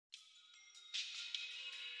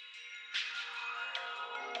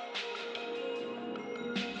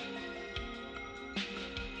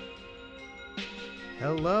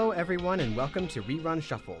Hello, everyone, and welcome to Rerun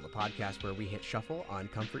Shuffle, the podcast where we hit shuffle on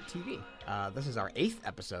Comfort TV. This is our 8th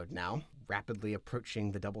episode now, rapidly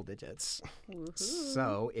approaching the double digits. Woohoo.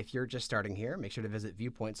 So, if you're just starting here, make sure to visit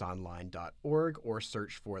viewpointsonline.org or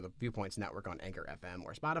search for the Viewpoints Network on Anchor FM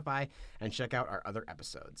or Spotify and check out our other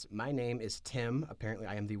episodes. My name is Tim. Apparently,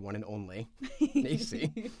 I am the one and only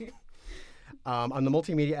Macy. I'm the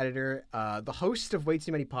multimedia editor, the host of Way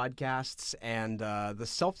Too Many Podcasts, and the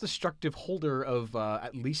self-destructive holder of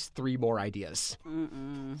at least 3 more ideas. I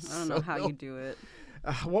don't know how you do it.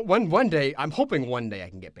 One day, I'm hoping one day I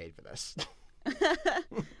can get paid for this.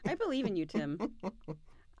 I believe in you, Tim.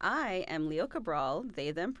 I am Leo Cabral, they,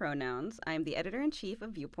 them pronouns. I'm the editor-in-chief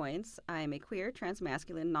of Viewpoints. I'm a queer,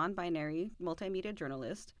 transmasculine, non-binary multimedia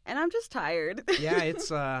journalist, and I'm just tired. Yeah, it's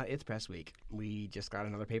press week. We just got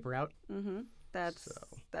another paper out. Mm-hmm. That's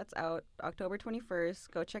out October 21st.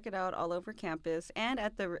 Go check it out all over campus and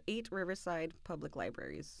at the 8 Riverside public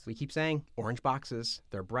libraries. We keep saying, orange boxes,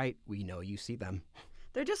 they're bright. We know you see them.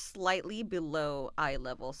 They're just slightly below eye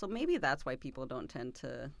level, so maybe that's why people don't tend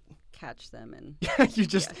to catch them. And you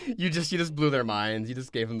just blew their minds. You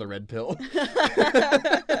just gave them the red pill.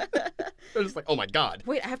 They're just like, oh my god.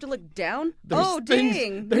 Wait, I have to look down?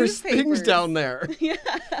 Dang. There's things down there. Yeah.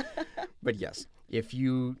 But yes, if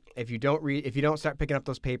you don't start picking up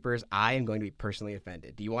those papers, I am going to be personally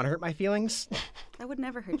offended. Do you want to hurt my feelings? I would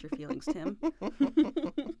never hurt your feelings, Tim.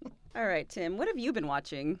 All right, Tim, what have you been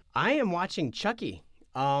watching? I am watching Chucky.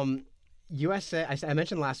 USA. I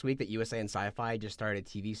mentioned last week that USA and Sci-Fi just started a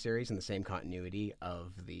TV series in the same continuity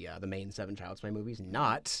of the main 7 Child's Play movies,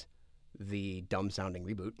 not the dumb-sounding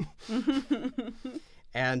reboot.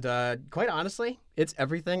 And quite honestly, it's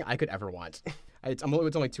everything I could ever want. It's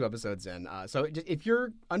only 2 episodes in. So if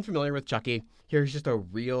you're unfamiliar with Chucky, here's just a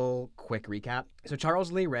real quick recap. So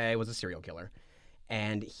Charles Lee Ray was a serial killer,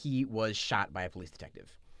 and he was shot by a police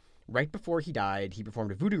detective. Right before he died, he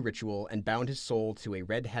performed a voodoo ritual and bound his soul to a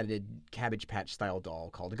red-headed Cabbage Patch-style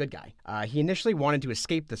doll called a good guy. He initially wanted to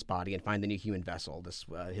escape this body and find the new human vessel.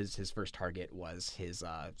 His first target was his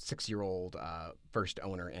 6-year-old first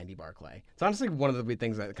owner, Andy Barclay. It's honestly one of the weird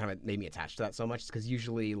things that kind of made me attached to that so much, because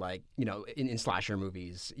usually, like, you know, in slasher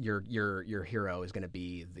movies, your hero is going to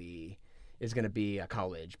be a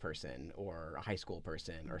college person or a high school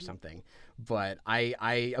person or something. But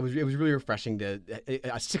it was really refreshing to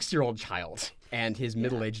a 6-year-old child and his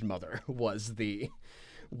middle-aged mother were the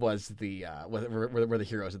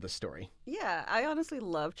heroes of the story. Yeah, I honestly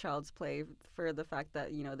love Child's Play for the fact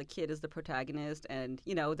that, you know, the kid is the protagonist and,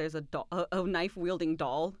 you know, there's a knife-wielding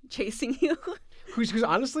doll chasing you. Who's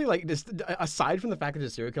honestly, like, just aside from the fact that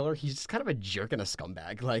he's a serial killer, he's just kind of a jerk and a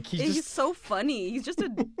scumbag. Like, he's so funny. He's just a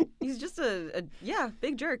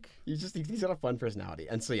big jerk. He's got a fun personality.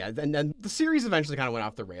 And so, yeah, and then the series eventually kind of went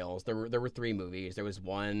off the rails. There were 3 movies. There was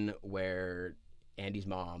one where Andy's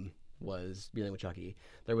mom was dealing with Chucky.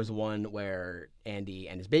 There was one where Andy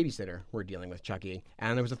and his babysitter were dealing with Chucky.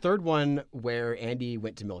 And there was a 3rd one where Andy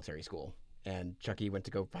went to military school and Chucky went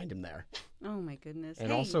to go find him there. Oh my goodness!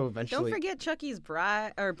 And also eventually, don't forget Chucky's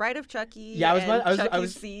Bride of Chucky. Yeah,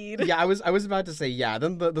 Chucky's Seed. Yeah, I was about to say yeah.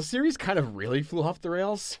 Then the series kind of really flew off the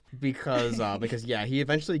rails because yeah, he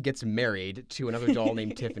eventually gets married to another doll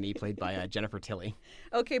named Tiffany, played by Jennifer Tilly.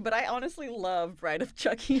 Okay, but I honestly love Bride of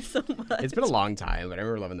Chucky so much. It's been a long time, but I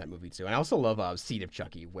remember loving that movie too. And I also love Seed of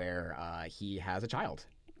Chucky, where he has a child.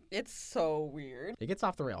 It's so weird. It gets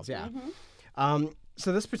off the rails, yeah. Mm-hmm.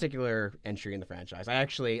 So this particular entry in the franchise, I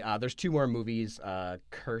actually, there's 2 more movies,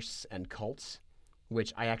 Curse and Cult,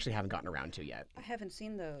 which I actually haven't gotten around to yet. I haven't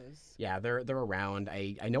seen those. Yeah, they're around.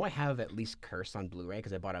 I know I have at least Curse on Blu-ray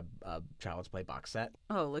because I bought a Child's Play box set.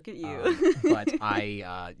 Oh, look at you. But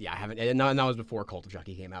I haven't. And that was before Cult of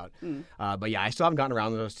Chucky came out. But yeah, I still haven't gotten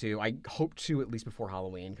around to those 2. I hope to at least before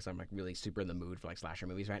Halloween because I'm like really super in the mood for like slasher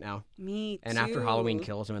movies right now. Me too. And after Halloween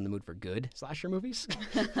Kills, I'm in the mood for good slasher movies.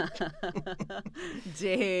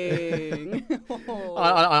 Dang.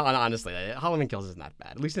 Honestly, Halloween Kills isn't that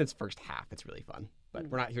bad. At least in its first half, it's really fun. But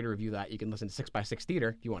we're not here to review that. You can listen to 6x6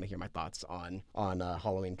 Theater if you want to hear my thoughts on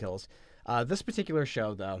Halloween Kills. This particular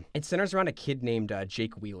show, though, it centers around a kid named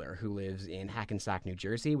Jake Wheeler who lives in Hackensack, New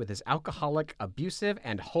Jersey with his alcoholic, abusive,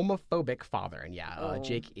 and homophobic father. And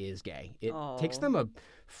Jake is gay. It takes them a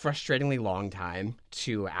frustratingly long time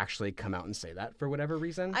to actually come out and say that for whatever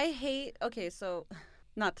reason. So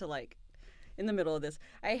not to like in the middle of this.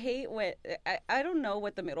 I hate when I don't know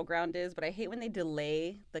what the middle ground is, but I hate when they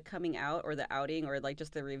delay the coming out or the outing or like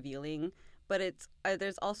just the revealing. But it's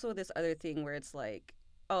there's also this other thing where it's like,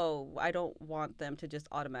 oh, I don't want them to just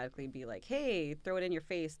automatically be like, hey, throw it in your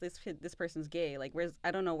face, this person's gay. Like, I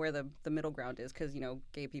don't know where the middle ground is, because,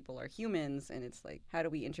 gay people are humans, and it's like, how do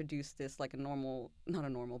we introduce this like not a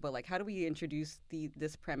normal, but like, how do we introduce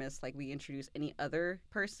this premise like we introduce any other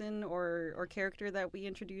person or character that we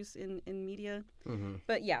introduce in media? Mm-hmm.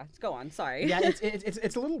 But yeah, go on. Sorry. Yeah,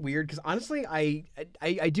 it's a little weird, because honestly, I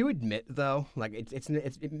do admit though, like it's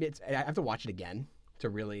I have to watch it again to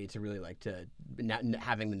really like to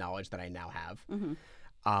having the knowledge that I now have. Mm-hmm.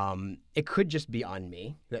 It could just be on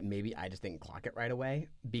me that maybe I just didn't clock it right away,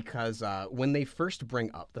 because when they first bring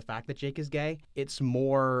up the fact that Jake is gay, it's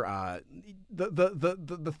more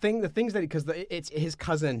the things that, because it's his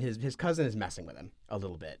cousin is messing with him a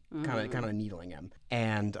little bit, kind of needling him,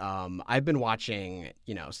 and I've been watching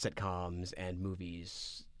sitcoms and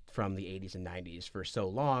movies from the 80s and 90s for so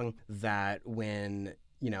long that when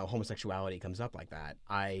homosexuality comes up like that,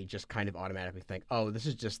 I just kind of automatically think, oh, this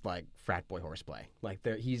is just like frat boy horseplay. Like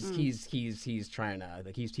he's trying to,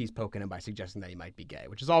 like he's poking him by suggesting that he might be gay,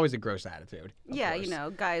 which is always a gross attitude. Yeah,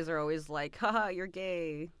 course. Guys are always like, haha, you're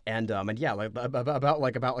gay. And yeah, like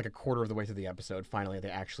about a quarter of the way through the episode, finally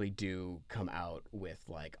they actually do come out with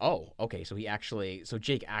like, oh, okay, so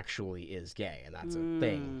Jake actually is gay, and that's a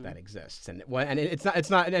thing that exists. And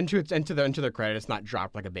it's not and to their credit, it's not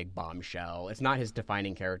dropped like a big bombshell. It's not his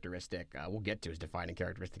defining characteristic. We'll get to his defining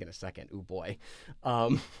characteristic in a second. Ooh boy.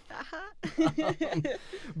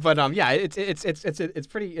 But yeah, it's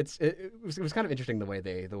pretty. It was kind of interesting the way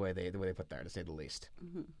they put there, to say the least.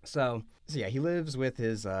 Mm-hmm. So yeah, he lives with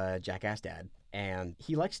his jackass dad, and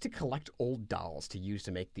he likes to collect old dolls to use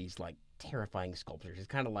to make these like terrifying sculptures. He's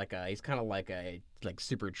kind of like a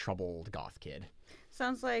super troubled goth kid.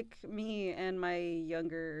 Sounds like me and my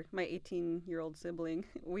 18-year-old sibling.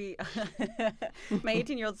 My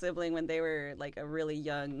 18-year-old sibling, when they were like a really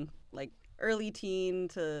young, like early teen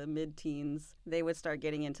to mid-teens, they would start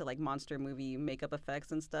getting into like monster movie makeup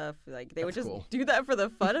effects and stuff. Like they would just do that for the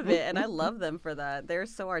fun of it, and I love them for that. They're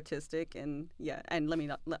so artistic, and yeah. And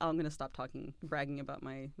I'm gonna stop bragging about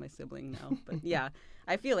my sibling now. But yeah,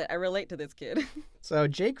 I feel it. I relate to this kid. So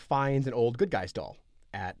Jake finds an old Good Guys doll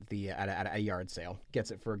at a yard sale,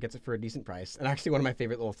 gets it for a decent price. And actually, one of my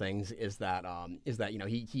favorite little things is that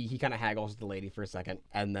he kind of haggles with the lady for a second,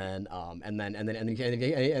 and then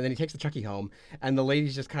he takes the Chucky home, and the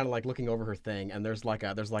lady's just kind of like looking over her thing, and there's like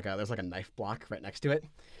a knife block right next to it,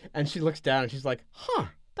 and she looks down and she's like, huh,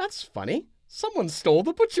 that's funny. Someone stole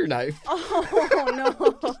the butcher knife. Oh, no.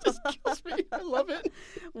 Just kills me. I love it.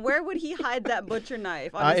 Where would he hide that butcher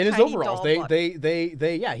knife? In his overalls.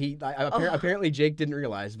 Apparently Jake didn't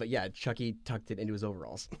realize, but yeah, Chucky tucked it into his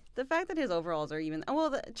overalls. The fact that his overalls are even,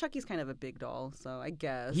 Chucky's kind of a big doll, so I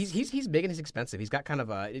guess. He's big and he's expensive. He's got kind of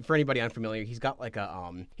for anybody unfamiliar, he's got like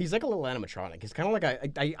he's like a little animatronic. He's kind of like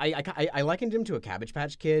I likened him to a Cabbage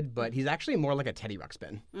Patch Kid, but he's actually more like a Teddy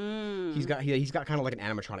Ruxpin. He's got kind of like an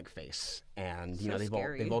animatronic face. And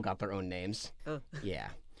they've all got their own names. Ugh. Yeah.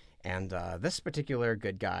 And this particular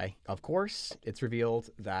good guy, of course, it's revealed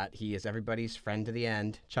that he is everybody's friend to the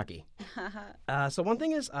end, Chucky. So one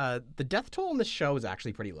thing is, the death toll in this show is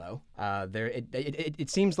actually pretty low. It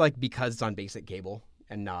seems like because it's on basic cable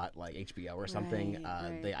and not like HBO or something,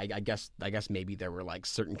 right. I guess maybe there were like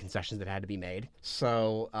certain concessions that had to be made.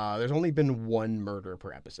 So there's only been one murder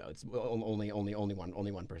per episode. It's only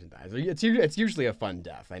one person dies. It's usually a fun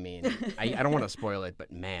death. I mean, I don't want to spoil it,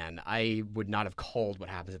 but man, I would not have called what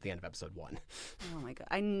happens at the end of episode 1. Oh my god,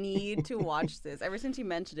 I need to watch this. Ever since you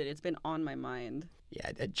mentioned it, it's been on my mind.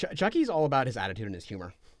 Yeah, Chucky's all about his attitude and his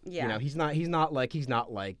humor. Yeah, he's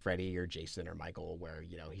not like Freddy or Jason or Michael, where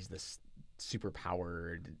he's this super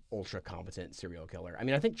powered, ultra competent serial killer. I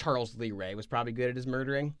mean, I think Charles Lee Ray was probably good at his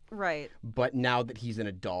murdering. Right. But now that he's in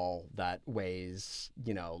a doll that weighs,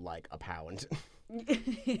 like a pound,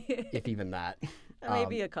 if even that.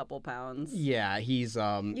 Maybe a couple pounds. Yeah, he's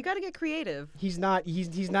you got to get creative. He's not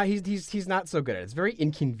so good at it. It's very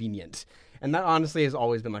inconvenient. And that honestly has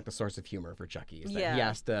always been like the source of humor for Chucky. Is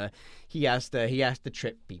that he has to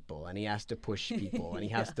trip people, and he has to push people, and he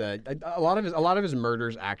has to. A lot of his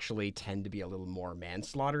murders actually tend to be a little more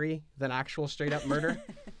manslaughtery than actual straight up murder.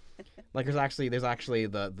 Like there's actually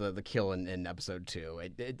the kill in episode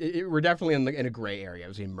 2. We're definitely in a gray area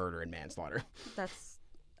between murder and manslaughter.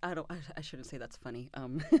 I shouldn't say that's funny.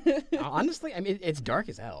 Honestly, I mean it's dark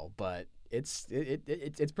as hell, but it's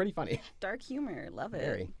pretty funny. Dark humor, love it.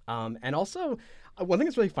 Very. And also, one thing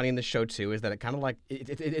that's really funny in this show too is that it kind of like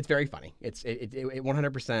it's very funny. It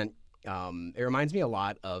 100% It reminds me a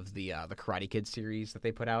lot of the Karate Kid series that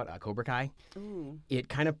they put out, Cobra Kai. Ooh. It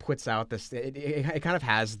kind of puts out this. It kind of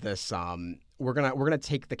has this. We're gonna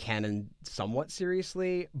take the canon somewhat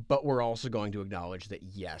seriously, but we're also going to acknowledge that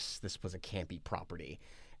yes, this was a campy property,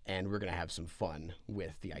 and we're gonna have some fun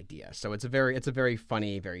with the idea. So it's a very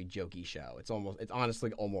funny, very jokey show. It's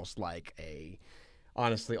honestly almost like a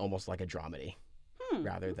dramedy.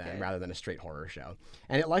 Rather than a straight horror show,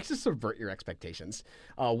 and it likes to subvert your expectations.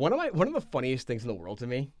 One of the funniest things in the world to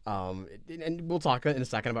me, and we'll talk in a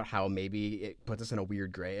second about how maybe it puts us in a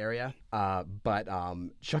weird gray area. But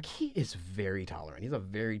Chucky is very tolerant. He's a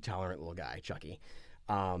very tolerant little guy, Chucky.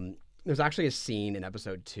 There's actually a scene in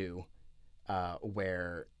episode 2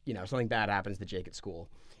 where something bad happens to Jake at school,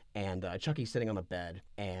 and Chucky's sitting on the bed,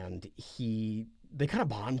 and they kind of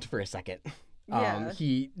bond for a second. Yeah. And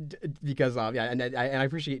I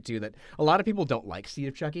appreciate too that a lot of people don't like Seed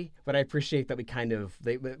of Chucky, but I appreciate that we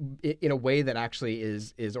in a way that actually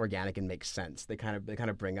is organic and makes sense. They kind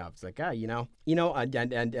of bring up, it's like, the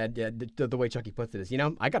way Chucky puts it is,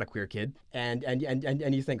 I got a queer kid, and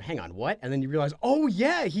you think, hang on, what? And then you realize, oh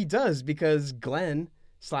yeah, he does, because Glenda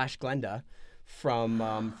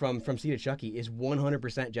from Seed of Chucky is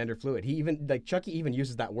 100% gender fluid. Chucky even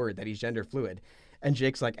uses that word, that he's gender fluid. And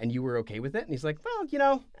Jake's like, and you were okay with it? And he's like, well,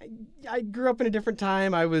 I grew up in a different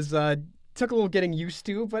time. I was took a little getting used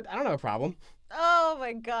to, but I don't have a problem. Oh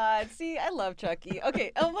my God. See, I love Chucky.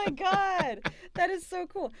 Okay. Oh my God. That is so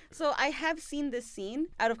cool. So I have seen this scene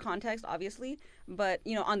out of context, obviously, but,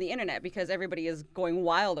 on the internet, because everybody is going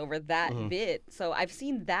wild over that bit. So I've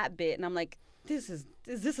seen that bit and I'm like, is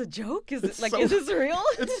this a joke? Is this real?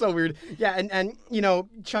 It's so weird. Yeah. And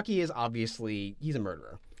Chucky is obviously, he's a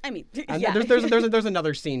murderer. I mean, and yeah. There's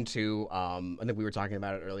another scene too. I think we were talking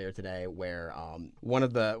about it earlier today, where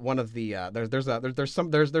there's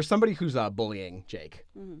somebody who's bullying Jake,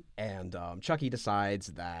 and Chucky decides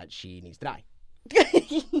that she needs to die.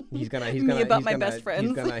 He's gonna best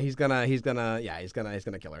friends. He's gonna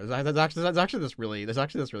kill her. There's actually this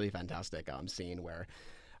really fantastic scene where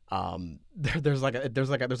there's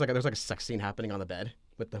a sex scene happening on the bed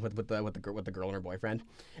with the girl and her boyfriend,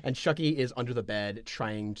 and Chucky is under the bed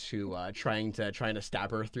trying to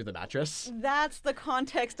stab her through the mattress. That's the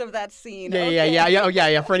context of that scene.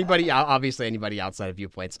 Yeah. For anybody outside of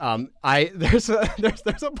Viewpoints, there's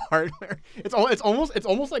a part where it's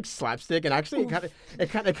almost like slapstick, and actually it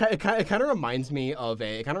kind of reminds me of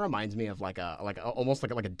like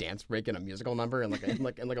a dance break in a musical number and like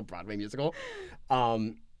a Broadway musical.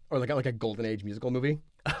 Or like a golden age musical movie.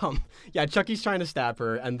 Chucky's trying to stab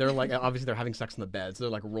her, and they're like, obviously they're having sex in the bed, so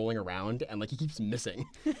they're like rolling around, and like he keeps missing.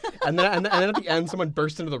 and then at the end, someone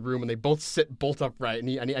bursts into the room, and they both sit bolt upright, and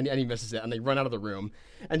he misses it, and they run out of the room.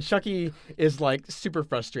 And Chucky is like super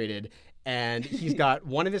frustrated, and he's got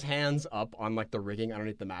one of his hands up on like the rigging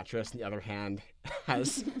underneath the mattress, and the other hand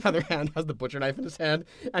has the butcher knife in his hand,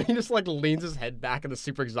 and he just like leans his head back in a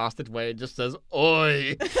super exhausted way and just says,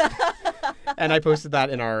 "Oi." And I posted that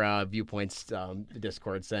in our Viewpoints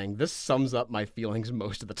Discord saying, this sums up my feelings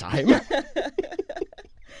most of the time.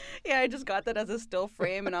 Yeah, I just got that as a still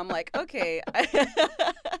frame, and I'm like, okay,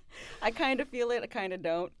 I kind of feel it, I kind of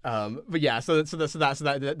don't. But yeah, so that was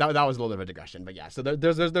a little bit of a digression. But yeah, so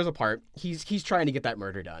there's a part he's trying to get that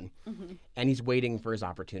murder done, and he's waiting for his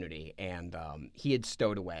opportunity, and he had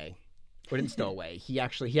stowed away. Or didn't stow away. He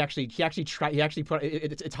actually put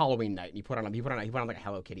it's Halloween night, and he put on like a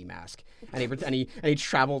Hello Kitty mask, and he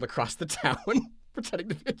traveled across the town pretending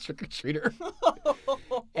to be a trick or treater,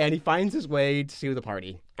 and he finds his way to the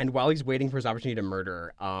party. And while he's waiting for his opportunity to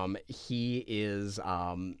murder, we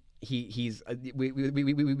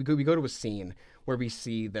go to a scene where we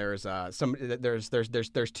see there's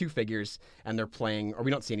two figures, and they're playing, or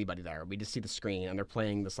we don't see anybody there. We just see the screen, and they're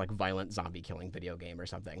playing this like violent zombie killing video game or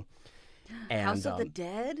something. And, House of the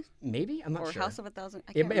Dead? Maybe, I'm not sure. Or House of 1,000.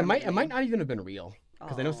 It might not even have been real,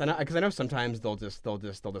 because I know sometimes they'll just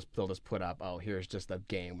put up, oh, here's just a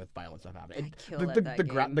game with violent stuff happening.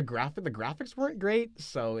 The graphics weren't great,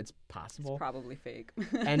 so it's possible. It's probably fake.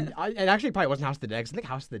 and it actually probably wasn't House of the Dead, because I think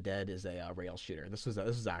House of the Dead is a rail shooter. This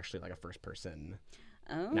was actually like an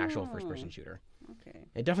actual first-person shooter. Okay.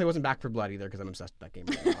 It definitely wasn't Back 4 Blood either, because I'm obsessed with that game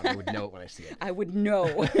right now. I would know it when I see it. I would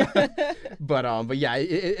know. But yeah,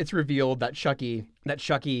 it's revealed that Chucky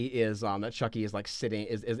is like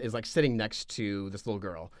sitting next to this little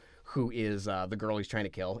girl, who is the girl he's trying to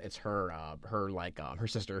kill. It's her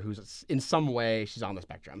sister, who's in some way she's on the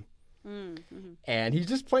spectrum. And he's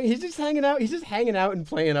just hanging out and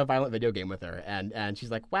playing a violent video game with her. And she's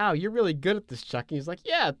like, "Wow, you're really good at this, Chuck." And he's like,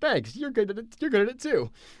 "Yeah, thanks. You're good at it too."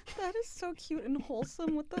 That is so cute and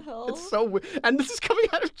wholesome. What the hell? It's so and this is coming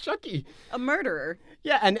out of Chucky, a murderer.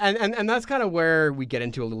 Yeah, and that's kind of where we get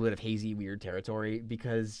into a little bit of hazy, weird territory,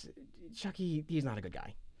 because Chucky, he's not a good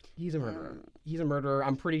guy. He's a murderer.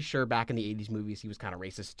 I'm pretty sure back in the 80s movies he was kind of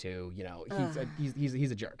racist too. You know,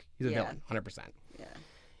 he's a jerk. He's a villain, 100%. Yeah.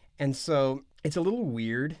 And so it's a little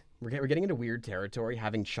weird. We're getting into weird territory,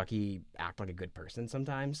 having Chucky act like a good person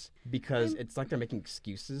sometimes, because it's like they're making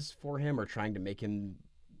excuses for him or trying to make him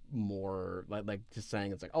more like just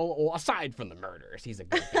saying it's like, oh, aside from the murders, he's a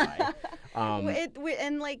good guy.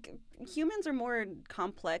 And like humans are more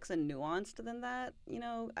complex and nuanced than that. You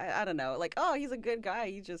know, I don't know. Like, oh, he's a good guy.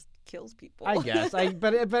 He just kills people. I guess.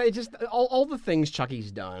 But it just all the things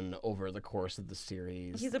Chucky's done over the course of the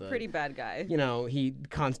series. He's a pretty bad guy. You know, he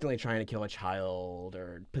constantly trying to kill a child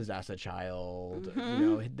or possess a child. You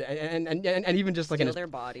know, and even just like Steal their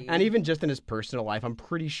body. And even just in his personal life, I'm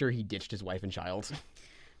pretty sure he ditched his wife and child.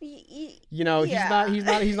 You know,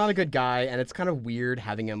 he's not a good guy, and it's kind of weird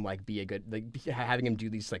having him like be a good, like having him do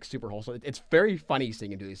these like super wholesome. It's very funny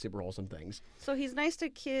seeing him do these super wholesome things. So he's nice to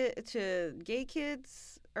gay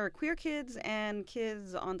kids or queer kids and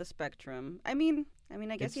kids on the spectrum. I mean,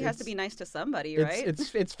 I guess he has to be nice to somebody, right?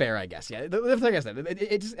 It's fair, I guess. Yeah, like I said,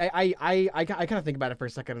 I kind of think about it for a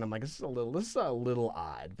second, and I'm like, this is a little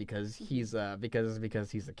odd because he's because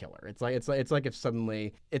he's a killer. It's like if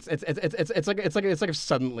suddenly it's like if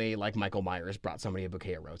suddenly like Michael Myers brought somebody a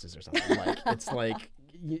bouquet of roses or something. Like it's like.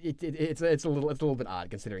 It's a little bit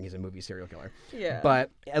odd considering he's a movie serial killer. Yeah.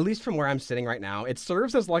 But at least from where I'm sitting right now, it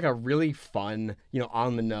serves as like a really fun, you know,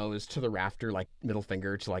 on the nose to the rafter, like middle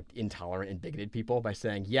finger to like intolerant and bigoted people by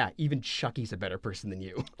saying, yeah, even Chucky's a better person than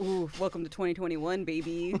you. Ooh, welcome to 2021,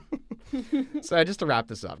 baby. So just to wrap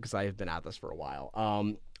this up, because I've been at this for a while.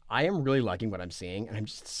 I am really liking what I'm seeing, and I'm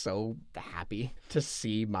just so happy to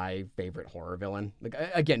see my favorite horror villain. Like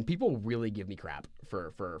again, people really give me crap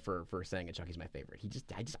for saying that Chucky's my favorite.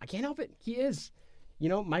 I can't help it. He is. You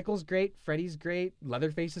know, Michael's great, Freddy's great,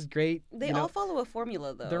 Leatherface is great. They all follow a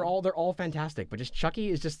formula, though. They're all fantastic, but just Chucky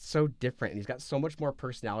is just so different, and he's got so much more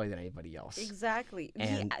personality than anybody else. Exactly.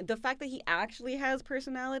 And the fact that he actually has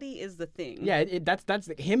personality is the thing. Yeah, that's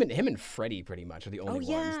him and Freddy pretty much are the only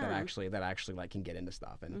ones that actually like can get into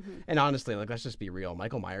stuff. And and honestly, like let's just be real,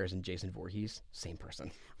 Michael Myers and Jason Voorhees, same person.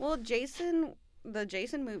 Well, the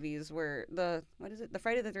Jason movies were the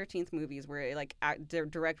Friday the 13th movies were like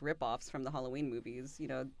direct ripoffs from the Halloween movies. You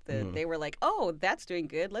know, they were like, oh, that's doing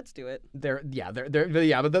good, let's do it. But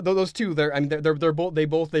those two, they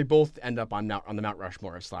both end up on the Mount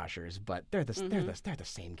Rushmore of slashers, but they're the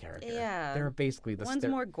same character. Yeah, they're basically one's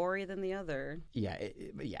more gory than the other. Yeah,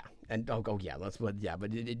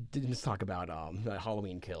 let's talk about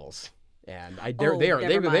Halloween Kills. And they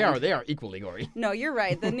are equally gory. No, you're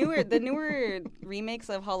right. The newer remakes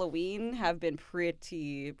of Halloween have been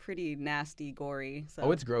pretty nasty, gory. So.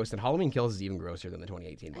 Oh, it's gross. And Halloween Kills is even grosser than the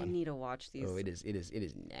 2018 one. I need to watch these. Oh, it is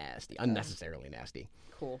nasty, unnecessarily nasty.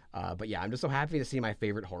 Cool. But yeah, I'm just so happy to see my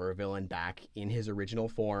favorite horror villain back in his original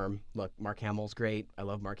form. Look, Mark Hamill's great. I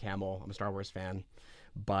love Mark Hamill. I'm a Star Wars fan,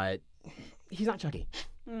 but he's not Chucky.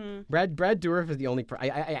 Brad Dourif is the only.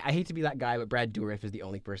 I hate to be that guy, but Brad Dourif is the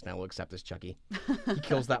only person I will accept as Chucky. He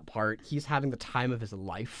kills that part. He's having the time of his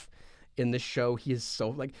life in this show. He is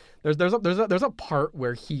so like. There's a part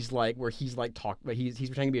where he's pretending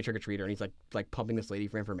to be a trick or treater, and he's like pumping this lady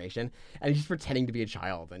for information, and he's pretending to be a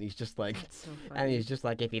child, and he's just like,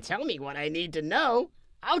 if you tell me what I need to know,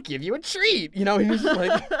 I'll give you a treat, you know. And he's just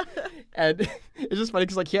like, and it's just funny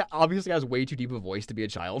because like he obviously has way too deep a voice to be a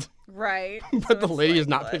child, right? But so the lady is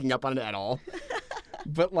not picking up on it at all.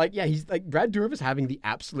 But like, yeah, he's like Brad Dourif is having the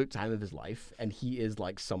absolute time of his life, and he is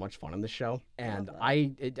like so much fun on the show. And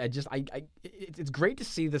it's great to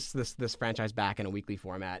see this franchise back in a weekly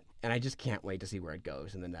format, and I just can't wait to see where it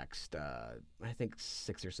goes in the next I think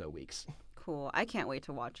 6 or so weeks. Cool. I can't wait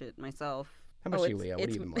to watch it myself. How about you, Leah? What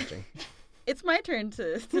have you been watching? It's my turn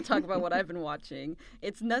to talk about what I've been watching.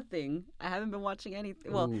 It's nothing. I haven't been watching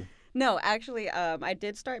anything. Well, no, actually, I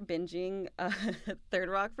did start binging Third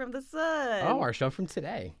Rock from the Sun. Oh, our show from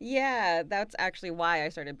today. Yeah, that's actually why I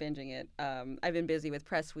started binging it. I've been busy with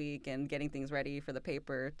press week and getting things ready for the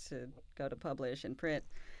paper to go to publish and print.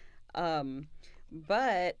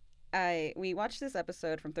 But we watched this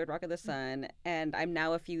episode from Third Rock of the Sun, and I'm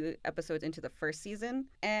now a few episodes into the first season,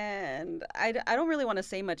 and I don't really want to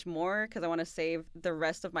say much more because I want to save the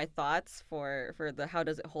rest of my thoughts for the how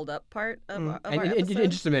does it hold up part of our episode. In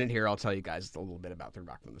just a minute here, I'll tell you guys a little bit about Third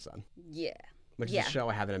Rock from the Sun. Yeah. which Yeah. is a show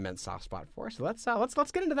I have an immense soft spot for. So let's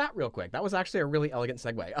get into that real quick. That was actually a really elegant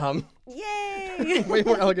segue. Yay! Way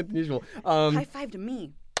more elegant than usual. High five to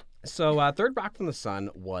me. So Third Rock from the Sun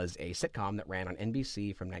was a sitcom that ran on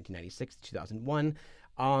NBC from 1996 to 2001.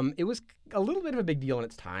 It was a little bit of a big deal in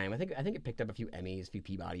its time. I think it picked up a few Emmys, a few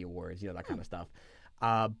Peabody Awards, that kind of stuff.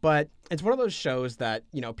 But it's one of those shows that,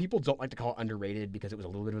 people don't like to call it underrated because it was a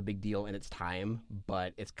little bit of a big deal in its time,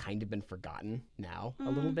 but it's kind of been forgotten now a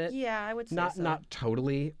little bit. Yeah, I would say so. Not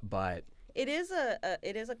totally, but It is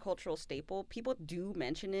a cultural staple. People do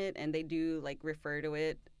mention it and they do refer to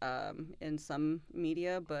it in some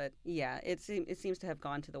media, but yeah, it seems to have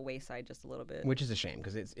gone to the wayside just a little bit. which is a shame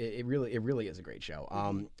because it really is a great show.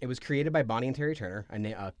 It was created by Bonnie and Terry Turner,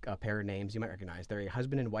 a pair of names you might recognize. They're a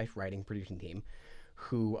husband and wife writing producing team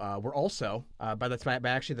who were also by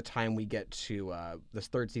actually the time we get to this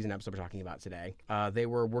third season episode we're talking about today, they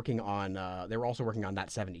were also working on That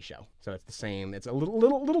 70s Show. So it's the same. It's a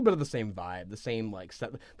little bit of the same vibe. The same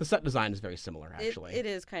set. The set design is very similar actually. It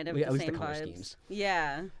is kind of at the least same the color vibes. schemes.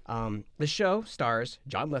 Yeah. The show stars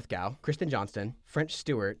John Lithgow, Kristen Johnston, French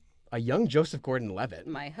Stewart, a young Joseph Gordon-Levitt,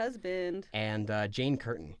 My husband. and Jane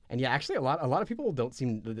Curtin. And yeah, actually, a lot of people don't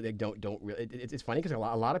really. It's funny because a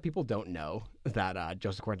lot of people don't know that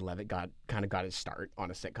Joseph Gordon-Levitt got his start on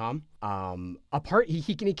a sitcom.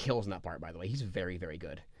 He kills in that part, by the way. He's very, very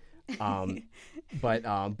good. But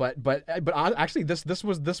actually, this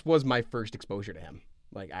was my first exposure to him.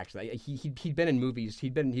 Actually, he'd been in movies.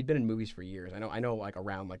 He'd been in movies for years. I know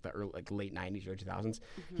around the early, late '90s, early 2000s.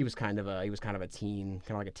 Mm-hmm. He was kind of a teen,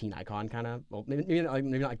 kind of like a teen icon, kind of. Well, maybe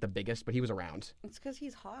not the biggest, but he was around. It's because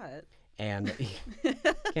he's hot. And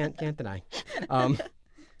can't deny.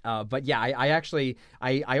 But yeah, I actually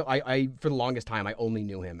for the longest time I only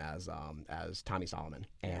knew him as Tommy Solomon,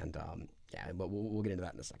 and yeah, but we'll get into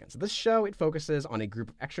that in a second. So this show, it focuses on a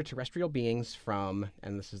group of extraterrestrial beings from,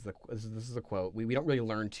 and this is the quote. We don't really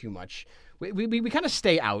learn too much. We kind of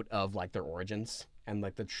stay out of their origins and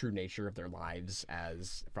the true nature of their lives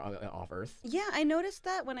off Earth. Yeah, I noticed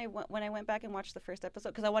that when I went back and watched the first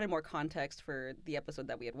episode because I wanted more context for the episode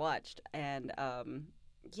that we had watched, and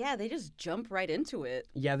yeah, they just jump right into it.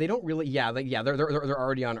 Yeah, they don't really. Yeah, they're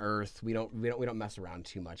already on Earth. We don't mess around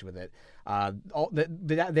too much with it.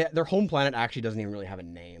 Their home planet actually doesn't even really have a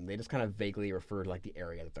name. They just kind of vaguely refer to the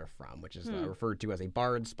area that they're from, which is referred to as a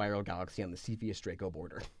barred spiral galaxy on the Cepheus-Draco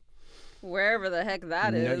border. Wherever the heck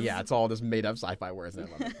that is. Yeah, it's all just made up sci-fi words. And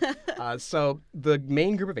I love it. So the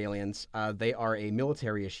main group of aliens, they are a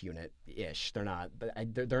military-ish unit-ish. They're not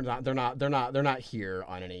here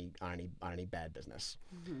on any bad business.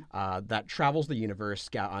 Mm-hmm. That travels the universe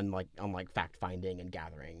on fact-finding and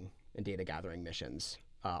data gathering missions.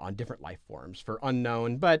 On different life forms for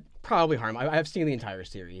unknown but probably harm. I've seen the entire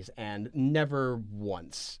series, and never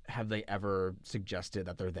once have they ever suggested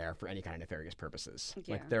that they're there for any kind of nefarious purposes.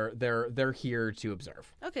 Yeah. They're here to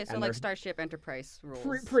observe. Okay, so Starship Enterprise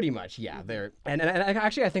rules. Pretty much, yeah. Mm-hmm. They're and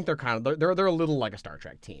actually I think they're a little like a Star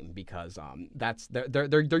Trek team because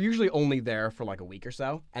they're usually only there for a week or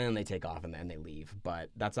so, and then they take off and then they leave.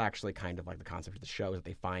 But that's actually kind of the concept of the show, is that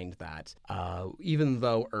they find that even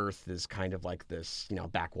though Earth is kind of this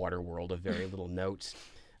backwater world of very little note.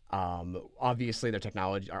 Obviously, our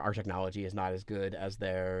technology is not as good as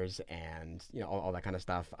theirs, and all that kind of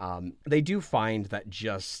stuff. They do find that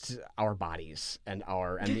just our bodies and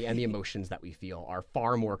the emotions that we feel are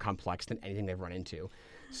far more complex than anything they've run into.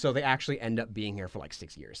 So they actually end up being here for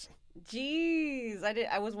 6 years. Jeez,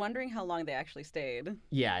 I was wondering how long they actually stayed.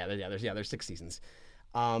 There's 6 seasons.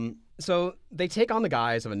 So they take on the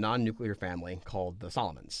guise of a non-nuclear family called the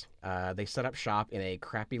Solomons. They set up shop in a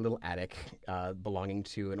crappy little attic belonging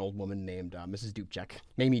to an old woman named Mrs. Dupchek.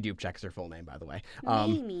 Mamie Dupchek is her full name, by the way.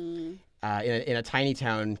 Mamie. In a tiny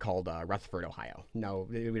town called Rutherford, Ohio. No,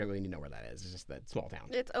 we don't really need to know where that is. It's just that small town.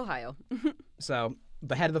 It's Ohio. So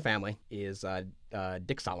the head of the family is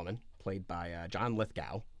Dick Solomon, played by John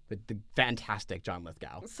Lithgow. The fantastic John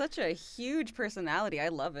Lithgow. Such a huge personality. I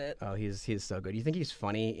love it. Oh, he's so good. You think he's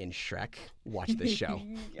funny in Shrek? Watch this show.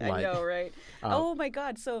 I know, right? Oh my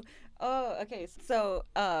God. So, okay. So,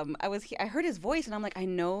 I heard his voice, and I'm like, I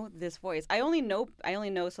know this voice. I only know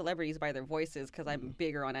celebrities by their voices because I'm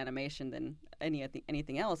bigger on animation than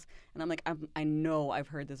anything else. And I'm like, I know I've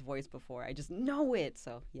heard this voice before. I just know it.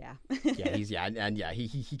 So yeah.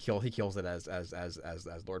 He kills it as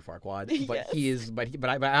Lord Farquaad. But yes.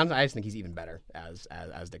 I just think he's even better as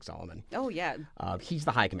Dick Solomon. Oh yeah. He's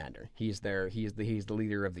the High Commander. He's the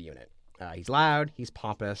leader of the unit. He's loud, he's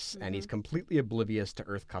pompous, and he's completely oblivious to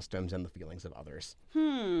Earth customs and the feelings of others.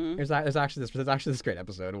 There's actually this great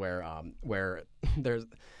episode where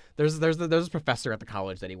there's this professor at the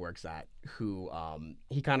college that he works at who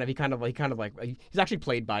he's actually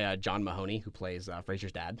played by John Mahoney, who plays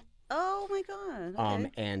Frasier's dad. Oh my god.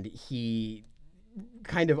 Okay. And he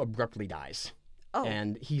kind of abruptly dies. Oh.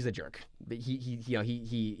 And he's a jerk.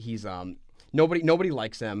 He's nobody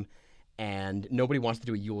likes him, and nobody wants to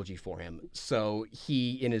do a eulogy for him. So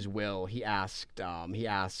in his will, he asked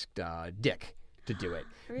Dick to do it.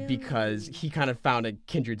 Really? Because he kind of found a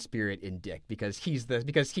kindred spirit in Dick, because he's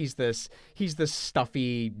this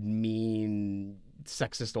stuffy, mean,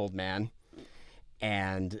 sexist old man.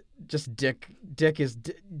 And just Dick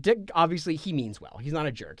obviously he means well. He's not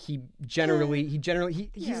a jerk. He's a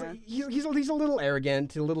little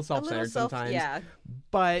arrogant, a little self-centered sometimes. Yeah.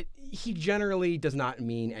 But he generally does not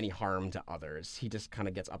mean any harm to others. He just kind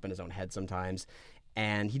of gets up in his own head sometimes.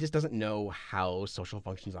 And he just doesn't know how social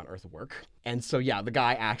functions on Earth work. And so, yeah, the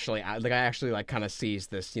guy actually like kind of sees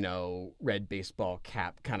this, red baseball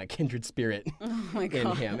cap kind of kindred spirit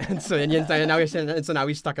in him. And so now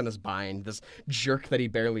he's stuck in this bind, this jerk that he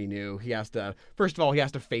barely knew. First of all, he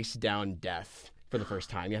has to face down death for the first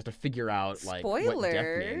time. He has to figure out what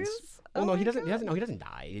death means. Well, no, he doesn't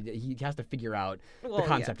die. He has to figure out the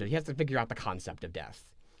concept of. He has to figure out the concept of death,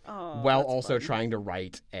 while also trying to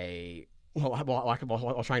write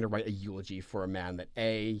while trying to write a eulogy for a man that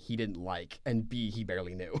A, he didn't like, and B, he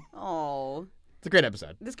barely knew. Oh. It's a great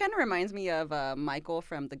episode. This kind of reminds me of Michael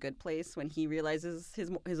from The Good Place when he realizes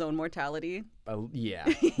his own mortality. Yeah.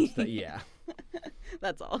 Yeah.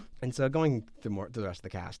 That's all. And so going to the rest of the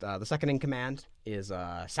cast, the second in command is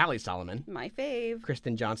Sally Solomon. My fave.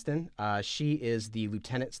 Kristen Johnston. She is the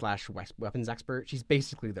lieutenant/weapons expert. She's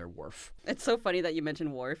basically their Worf. It's so funny that you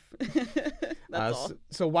mentioned Worf. That's all.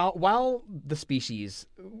 So while the species,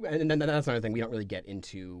 and that's another thing, we don't really get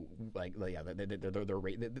into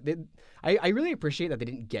I really appreciate that they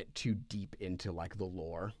didn't get too deep into like the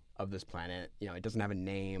lore of this planet. It doesn't have a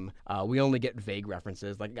name. We only get vague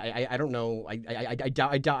references. Like I don't know. I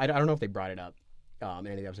don't know if they brought it up in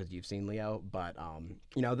any of the episodes you've seen, Leo. But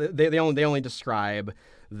they only describe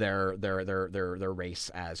their race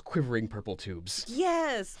as quivering purple tubes.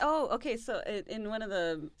 Yes. Oh, okay. So in one of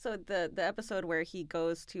the episode where he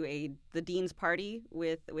goes to the dean's party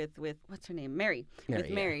with what's her name, Mary.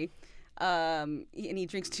 And he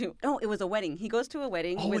drinks it was a wedding. He goes to a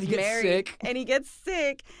wedding with Mary, and he gets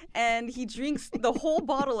sick, and he drinks the whole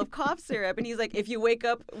bottle of cough syrup, and he's like, if you wake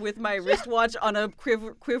up with my wristwatch on a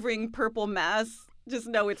quivering purple mass, just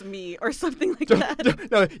know it's me, or something like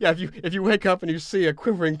that. No, yeah, if you wake up and you see a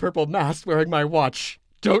quivering purple mass wearing my watch,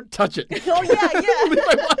 don't touch it. Oh yeah. Leave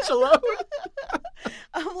my watch alone.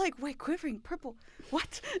 I'm like, wait, quivering purple,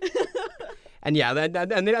 what? And yeah, they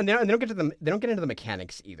don't get into the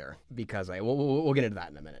mechanics either, because we'll get into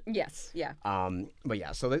that in a minute. Yes, yeah. But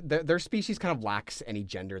yeah, so their species kind of lacks any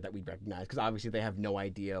gender that we recognize, because obviously they have no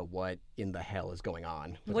idea what in the hell is going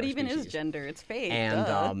on. What even is gender? It's fake.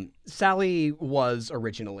 And Sally was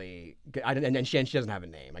originally, and she doesn't have a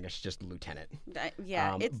name. I guess she's just lieutenant. They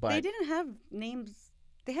didn't have names.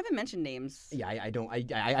 They haven't mentioned names. Yeah, I don't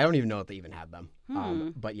even know if they even had them.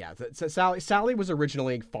 But yeah, so Sally was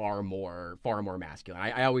originally far more masculine.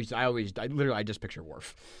 I just picture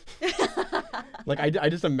Worf. Like I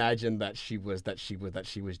just imagine that she was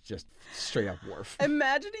just straight up Worf.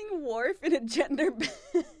 Imagining Worf in a gender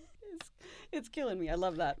it's killing me. I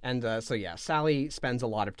love that. And so yeah, Sally spends a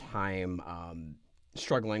lot of time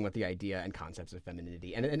struggling with the idea and concepts of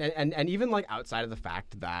femininity, and even like outside of the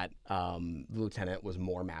fact that the lieutenant was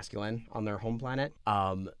more masculine on their home planet,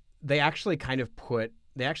 they actually kind of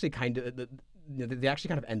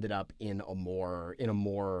ended up in a more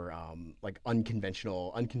like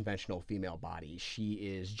unconventional female body. She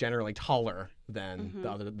is generally taller than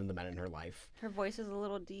the men in her life. Her voice is a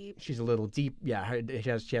little deep. She's a little deep. Yeah,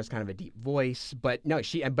 she has kind of a deep voice. But no,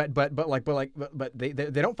 but they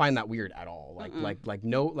don't find that weird at all.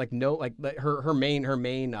 Her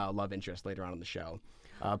main love interest later on in the show,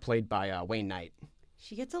 played by Wayne Knight.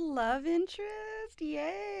 She gets a love interest.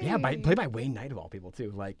 Yay! Yeah, played by Wayne Knight of all people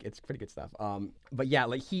too. Like, it's pretty good stuff. But yeah,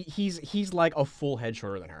 like he's like a full head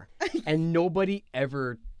shorter than her, and nobody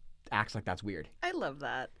ever acts like that's weird. I love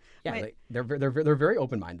that. Yeah, they're very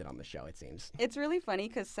open minded on the show. It seems. It's really funny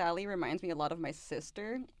because Sally reminds me a lot of my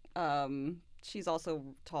sister. She's also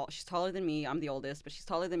tall. She's taller than me. I'm the oldest, but she's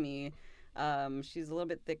taller than me. She's a little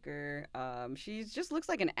bit thicker. She just looks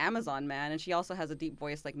like an Amazon man, and she also has a deep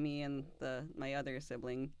voice like me and my other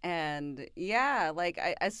sibling. And yeah, like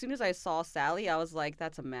as soon as I saw Sally, I was like,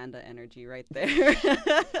 that's Amanda energy right there.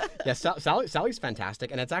 Yeah, Sally's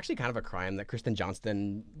fantastic, and it's actually kind of a crime that Kristen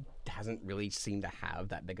Johnston hasn't really seemed to have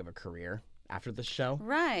that big of a career after the show.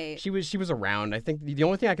 Right. She was around. I think the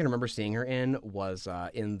only thing I can remember seeing her in was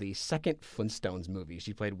in the second Flintstones movie.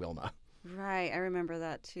 She played Wilma. Right. I remember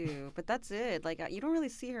that too. But that's it. Like you don't really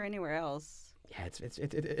see her anywhere else. Yeah,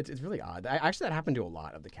 it's really odd. Actually, that happened to a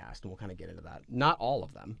lot of the cast, and we'll kind of get into that. Not all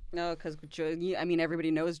of them. No, because everybody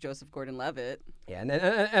knows Joseph Gordon-Levitt. Yeah,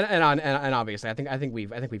 and obviously, I think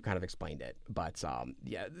we've kind of explained it. But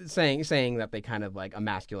yeah, saying that they kind of like a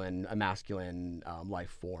masculine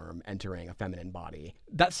life form entering a feminine body.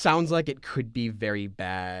 That sounds like it could be very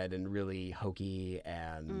bad and really hokey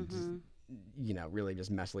and really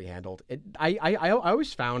just messily handled. I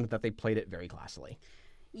always found that they played it very classily.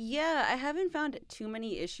 Yeah, I haven't found too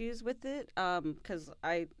many issues with it because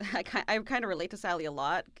I kind of relate to Sally a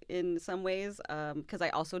lot in some ways because I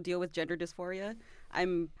also deal with gender dysphoria.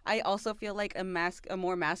 I also feel like a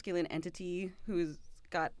more masculine entity who's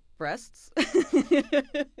got breasts.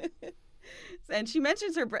 And she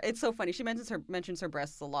mentions it's so funny. She mentions her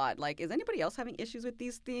breasts a lot. Like, is anybody else having issues with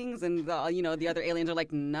these things? And the other aliens are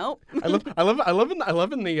like, nope. I love in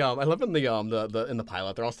the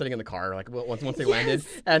pilot. They're all sitting in the car like once they landed,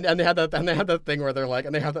 and they had that thing where they're like,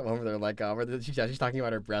 and they have that moment where they're like, where she's talking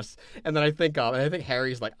about her breasts, and then I think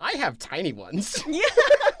Harry's like, I have tiny ones. Yeah.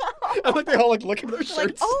 And like they all like look at their shirts.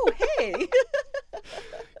 Like, oh hey.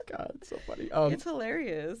 God, it's so funny. It's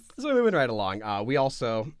hilarious. So moving right along, we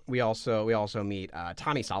also meet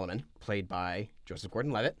Tommy Solomon, played by Joseph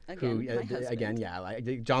Gordon-Levitt, who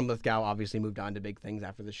John Lithgow obviously moved on to big things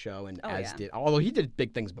after the show, and although he did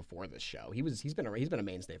big things before this show, he's been a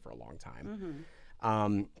mainstay for a long time.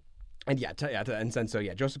 Mm-hmm.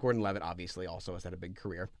 Joseph Gordon-Levitt obviously also has had a big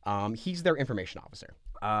career. He's their information officer.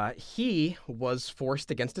 He was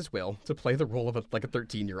forced against his will to play the role of a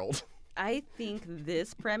 13-year-old. I think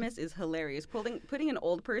this premise is hilarious. Putting an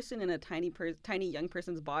old person in a tiny young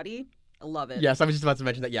person's body. I love it. Yes, I was just about to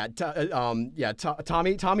mention that. Yeah,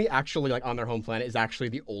 Tommy actually, like on their home planet, is actually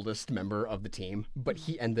the oldest member of the team, but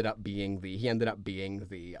he ended up being the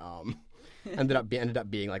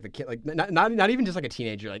like the kid, like not even just like a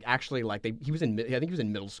teenager, like actually like I think he was in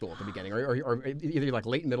middle school at the beginning, or either like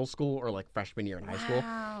late middle school or like freshman year in high school.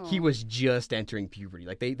 He was just entering puberty.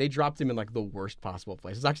 Like they dropped him in like the worst possible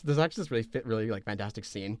place. There's actually this really like fantastic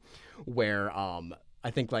scene where I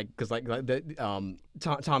think like because like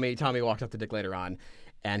Tommy walked up to Dick later on.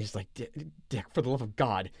 And he's like, Dick, for the love of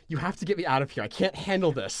God, you have to get me out of here. I can't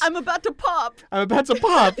handle this. I'm about to pop.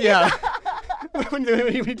 Yeah.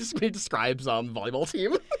 when he describes volleyball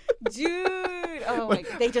team. Dude, oh my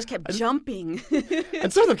God. They just kept jumping.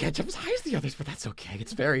 And some of them can't jump as high as the others, but that's okay.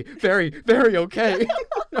 It's very, very, very okay.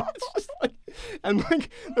 It's just like, and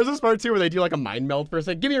like, there's this part too where they do like a mind meld for a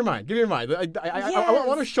second. Give me your mind. I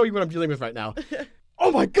want to show you what I'm dealing with right now. Oh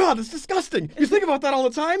my God, it's disgusting. You think about that all the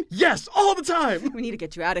time? Yes, all the time. We need to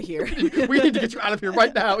get you out of here. We need to get you out of here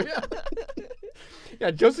right now. Yeah. Yeah,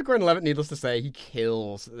 Joseph Gordon-Levitt, needless to say, he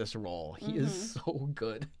kills this role. He is so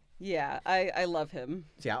good. Yeah, I love him.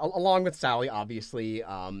 So yeah, along with Sally, obviously,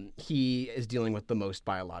 he is dealing with the most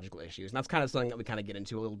biological issues. And that's kind of something that we kind of get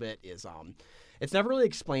into a little bit is it's never really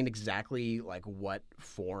explained exactly like what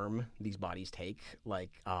form these bodies take. Like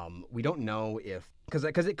we don't know if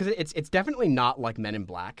because it's definitely not like Men in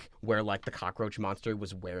Black where like the cockroach monster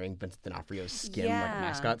was wearing Vincent D'Onofrio's skin like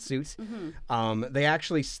mascot suits. Mm-hmm. They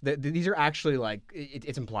actually these are actually like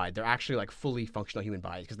it's implied they're actually like fully functional human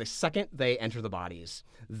bodies because the second they enter the bodies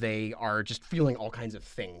they are just feeling all kinds of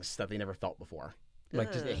things that they never felt before.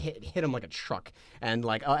 Like just it hit them like a truck, and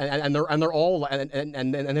like and they're all and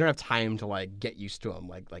they don't have time to like get used to them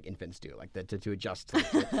like infants do, like to adjust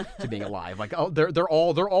to being alive. Like they're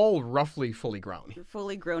all roughly fully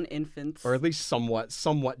grown infants, or at least somewhat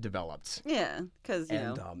developed. Yeah, because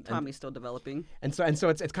Tommy's still developing, and so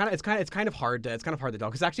it's kind of hard to tell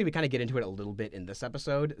because actually we kind of get into it a little bit in this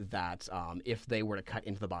episode that if they were to cut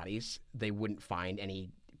into the bodies, they wouldn't find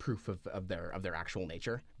any proof of their actual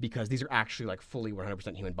nature because these are actually like fully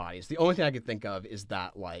 100% human bodies. The only thing I could think of is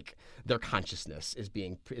that like their consciousness is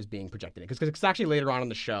being projected in because it's actually later on in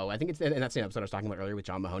the show. I think it's in that same episode I was talking about earlier with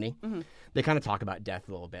John Mahoney. Mm-hmm. They kind of talk about death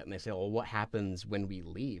a little bit and they say, well, what happens when we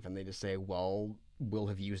leave? And they just say, well, we'll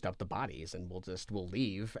have used up the bodies and we'll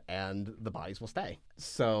leave and the bodies will stay.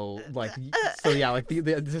 So like so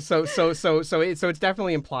it's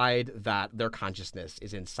definitely implied that their consciousness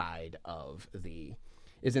is inside of these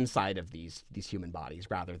human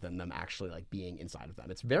bodies rather than them actually like being inside of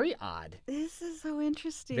them. It's very odd. This is so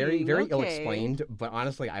interesting. Very ill explained, but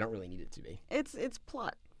honestly I don't really need it to be. It's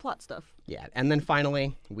plot stuff. Yeah, and then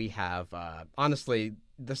finally we have honestly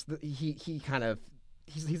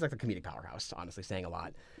he's like the comedic powerhouse, honestly, saying a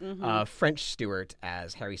lot. Mm-hmm. French Stewart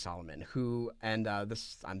as Harry Solomon, who and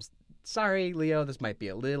sorry, Leo, this might be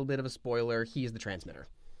a little bit of a spoiler. He's the transmitter.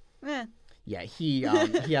 Eh. Yeah, he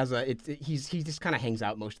has a he just kind of hangs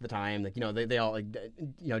out most of the time. Like, they all,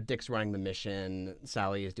 like, Dick's running the mission,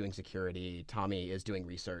 Sally is doing security, Tommy is doing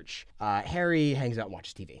research. Harry hangs out and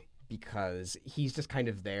watches TV because he's just kind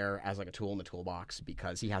of there as like a tool in the toolbox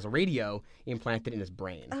because he has a radio implanted in his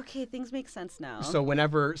brain. Okay, things make sense now. So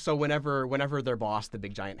whenever their boss, the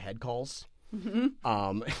big giant head, calls,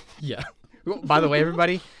 yeah. By the way,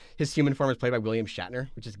 everybody, his human form is played by William Shatner,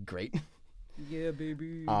 which is great. Yeah,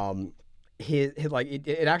 baby. His like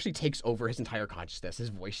it actually takes over his entire consciousness. His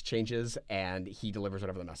voice changes, and he delivers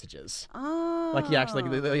whatever the message is. Oh. Like he actually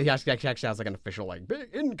has like an official like big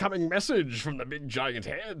incoming message from the big giant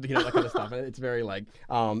head, that kind of stuff. And it's very like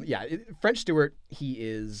French Stewart. He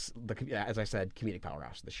is as I said, comedic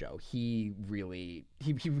powerhouse of the show. He really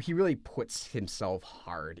puts himself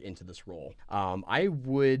hard into this role. I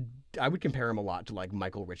would compare him a lot to like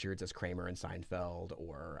Michael Richards as Kramer in Seinfeld,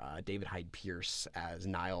 or David Hyde Pierce as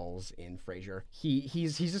Niles in Frasier.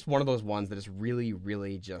 He's just one of those ones that is really,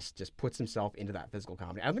 really just puts himself into that physical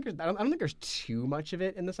comedy. I don't think there's too much of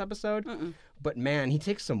it in this episode, but man, he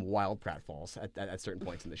takes some wild pratfalls at certain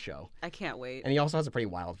points in the show. I can't wait. And he also has a pretty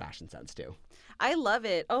wild fashion sense too. I love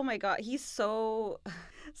it. Oh my God, he's so.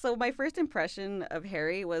 So my first impression of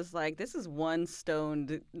Harry was like, this is one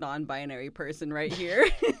stoned non-binary person right here.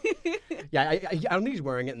 Yeah, I don't think he's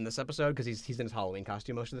wearing it in this episode because he's in his Halloween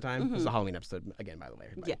costume most of the time. This is a Halloween episode again, by the way.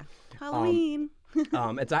 Everybody. Yeah, Halloween.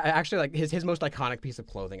 It's actually like his most iconic piece of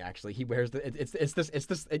clothing. Actually, he wears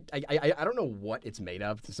I don't know what it's made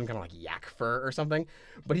of. It's some kind of like yak fur or something.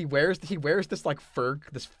 But he wears this like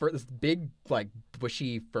this big like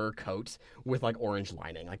bushy fur coat with like orange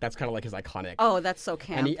lining. Like that's kind of like his iconic. Oh, that's so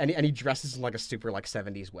camp. And he dresses in like a super like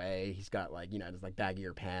 70s way. He's got like there's like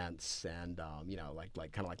baggier pants and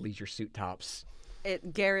like kind of like leisure suit tops.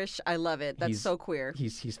 Garish, I love it. That's so queer.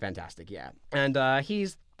 He's fantastic, yeah. And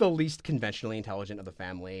he's the least conventionally intelligent of the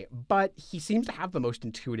family, but he seems to have the most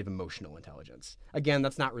intuitive emotional intelligence. Again,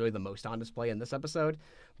 that's not really the most on display in this episode,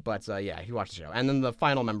 but if you watch the show. And then the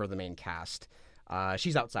final member of the main cast,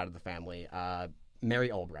 she's outside of the family,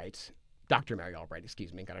 Mary Albright. Dr. Mary Albright,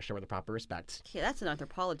 excuse me. Got to show her the proper respect. Yeah, that's an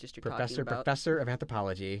anthropologist you're talking about. Professor of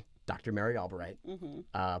anthropology, Dr. Mary Albright,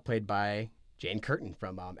 played by Jane Curtin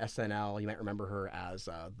from SNL. You might remember her as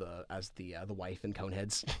the wife in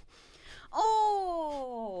Coneheads.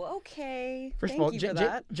 Oh, okay. First of all,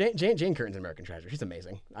 Jane Curtin's an American treasure. She's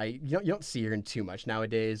amazing. You don't see her in too much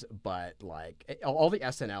nowadays, but like all the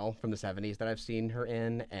SNL from the 70s that I've seen her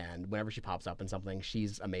in, and whenever she pops up in something,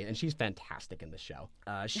 she's amazing, and she's fantastic in this show.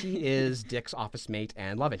 She is Dick's office mate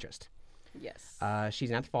and love interest. Yes.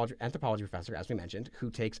 She's an anthropology professor, as we mentioned, who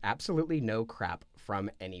takes absolutely no crap from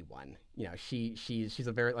anyone. She's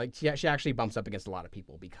a very she actually bumps up against a lot of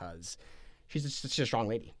people because she's a strong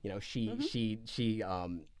lady. She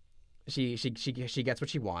gets what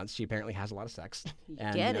she wants. She apparently has a lot of sex,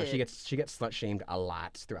 and she gets slut shamed a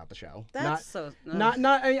lot throughout the show.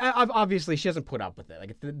 Obviously she doesn't put up with it.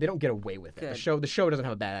 Like they don't get away with it. Good. The show doesn't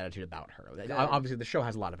have a bad attitude about her. Obviously the show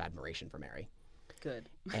has a lot of admiration for Mary. Good.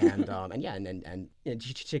 And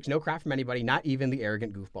she takes no crap from anybody, not even the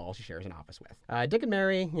arrogant goofball she shares an office with. Dick and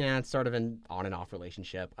Mary, it's sort of an on and off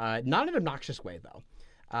relationship. Not in an obnoxious way though.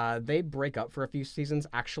 They break up for a few seasons.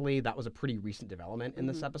 Actually, that was a pretty recent development in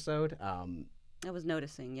this episode. I was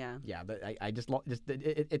noticing, yeah. Yeah,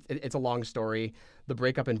 it's a long story. The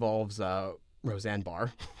breakup involves Roseanne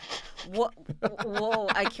Barr. Whoa!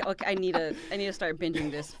 I need to start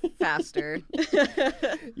binging this faster.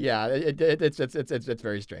 Yeah, it's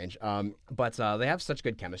very strange. But they have such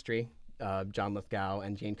good chemistry. John Lithgow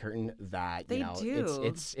and Jane Curtin that they do.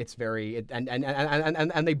 It's very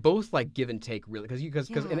and they both like give and take really because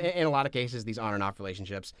in a lot of cases these on and off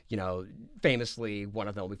relationships, famously one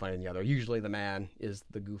of them will be fighting the other. Usually the man is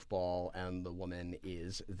the goofball and the woman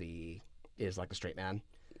is like the straight man.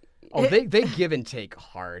 Oh, they give and take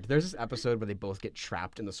hard. There's this episode where they both get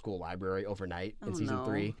trapped in the school library overnight in season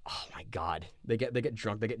 3. Oh my God, they get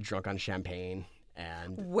drunk. They get drunk on champagne.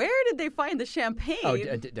 And where did they find the champagne? Oh,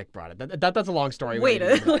 Dick brought it. That's a long story. Wait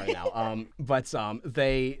right now. But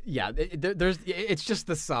it's just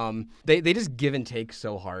this they just give and take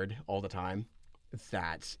so hard all the time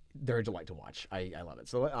that they're a delight to watch. I love it.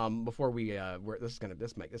 So before this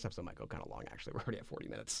episode might go kind of long. Actually, we're already at 40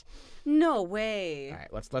 minutes. No way. All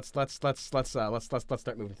right, let's start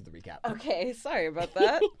moving to the recap. Okay, sorry about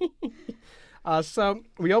that. So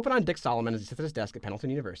we open on Dick Solomon as he sits at his desk at Pendleton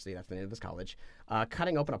University, that's the name of his college,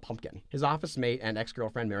 cutting open a pumpkin. His office mate and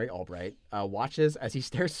ex-girlfriend Mary Albright watches as he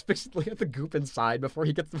stares fixedly at the goop inside before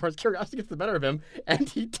his curiosity gets the better of him, and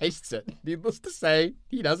he tastes it. Needless to say,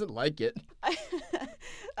 he doesn't like it.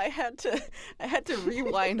 I had to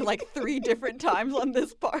rewind like 3 different times on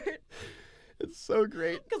this part. It's so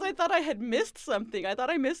great. Because I thought I had missed something. I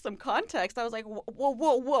thought I missed some context. I was like,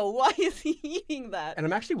 whoa, why is he eating that? And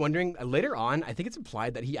I'm actually wondering, later on, I think it's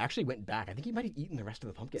implied that he actually went back. I think he might have eaten the rest of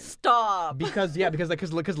the pumpkin. Stop. Because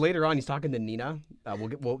later on he's talking to Nina.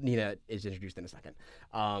 Nina is introduced in a second.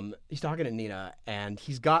 He's talking to Nina, and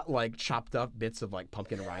he's got like chopped up bits of like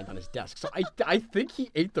pumpkin rind on his desk. So I think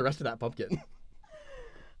he ate the rest of that pumpkin.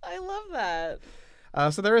 I love that.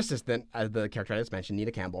 So their assistant, the character I just mentioned,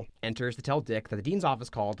 Nina Campbell, enters to tell Dick that the dean's office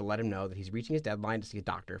called to let him know that he's reaching his deadline to see a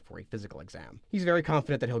doctor for a physical exam. He's very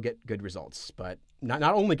confident that he'll get good results, but not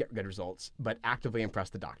only get good results, but actively impress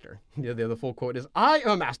the doctor. The full quote is, "I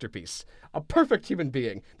am a masterpiece, a perfect human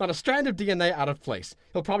being, not a strand of DNA out of place.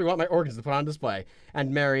 He'll probably want my organs to put on display."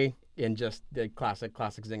 And Mary, in just the classic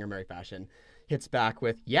Zinger Mary fashion, hits back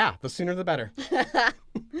with, "Yeah, the sooner the better."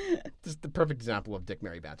 Just the perfect example of Dick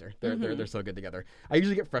Mary banter. They're so good together. I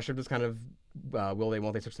usually get frustrated with this kind of will they,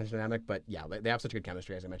 won't they such dynamic, but yeah, they have such good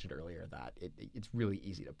chemistry, as I mentioned earlier, that it's really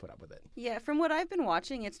easy to put up with it. Yeah, from what I've been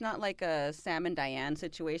watching, it's not like a Sam and Diane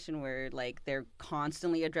situation where like they're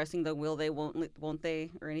constantly addressing the will they, won't they,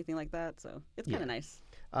 or anything like that. So it's kind of nice.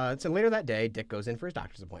 So later that day, Dick goes in for his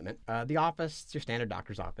doctor's appointment. The office, it's your standard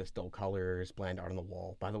doctor's office, dull colors, bland art on the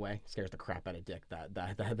wall. By the way, scares the crap out of Dick,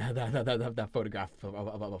 that photograph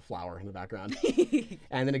of a flower in the background.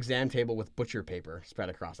 And an exam table with butcher paper spread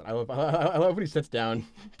across it. I love when he sits down,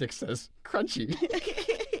 Dick says, "Crunchy."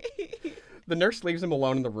 The nurse leaves him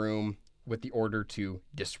alone in the room with the order to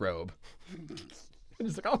disrobe. And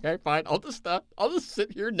he's like, "Okay, fine, I'll just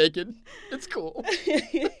sit here naked. It's cool."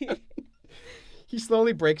 He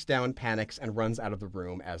slowly breaks down, panics, and runs out of the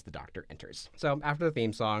room as the doctor enters. So after the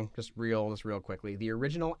theme song, just real quickly, the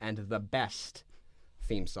original and the best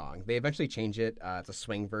theme song. They eventually change it. It's a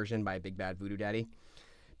swing version by Big Bad Voodoo Daddy.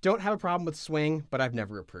 Don't have a problem with swing, but I've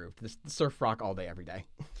never approved. This surf rock all day, every day.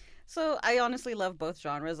 So I honestly love both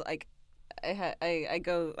genres. Like,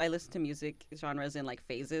 I listen to music genres in like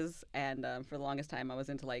phases, and for the longest time I was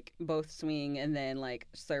into like both swing and then like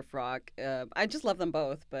surf rock. I just love them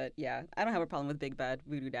both, but yeah, I don't have a problem with Big Bad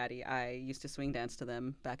Voodoo Daddy. I used to swing dance to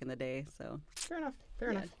them back in the day, so fair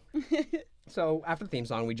enough. So after the theme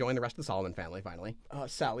song, we join the rest of the Solomon family finally.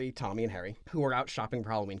 Sally, Tommy, and Harry, who are out shopping for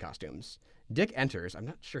Halloween costumes. Dick enters. I'm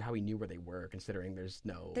not sure how he knew where they were, considering there's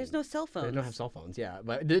no cell phones. They don't have cell phones, yeah.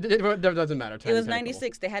 But it doesn't matter. It was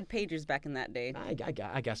 96. Cool. They had pagers back in that day.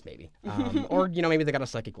 I guess maybe. Or, maybe they got a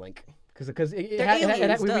psychic link. Because we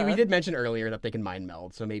did mention earlier that they can mind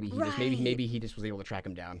meld, so maybe he just was able to track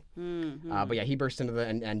him down. Mm-hmm. But yeah, he bursts into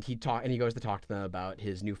and he goes to talk to them about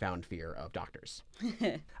his newfound fear of doctors.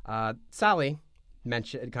 Sally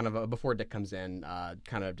mentioned kind of before Dick comes in,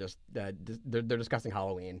 they're discussing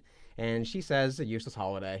Halloween. And she says, a useless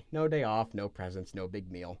holiday, no day off, no presents, no big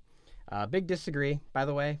meal. Big disagree, by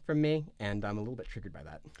the way, from me, and I'm a little bit triggered by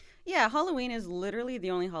that. Yeah, Halloween is literally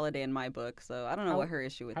the only holiday in my book, so I don't know what her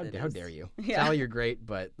issue with it is. How dare you? Yeah. Sally, you're great,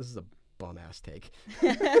 but this is a bum-ass take.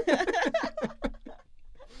 So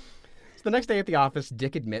the next day at the office,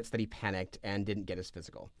 Dick admits that he panicked and didn't get his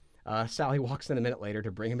physical. Sally walks in a minute later to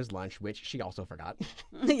bring him his lunch, which she also forgot.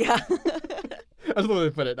 Yeah. That's the way they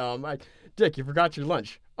put it. Like, Dick, you forgot your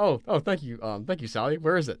lunch. Oh, thank you. Thank you, Sally.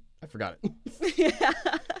 Where is it? I forgot it. Yeah.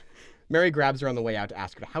 Mary grabs her on the way out to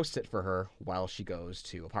ask her to house sit for her while she goes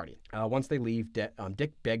to a party. Once they leave,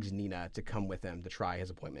 Dick begs Nina to come with him to try his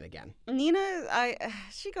appointment again. Nina,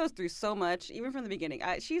 she goes through so much, even from the beginning.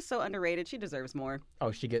 She's so underrated. She deserves more.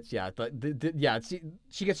 Oh, she gets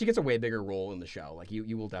she gets a way bigger role in the show. Like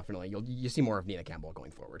you will definitely you see more of Nina Campbell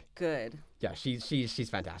going forward. Good. Yeah, she's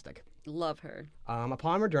fantastic. Love her.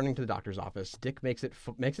 Upon returning to the doctor's office, Dick makes it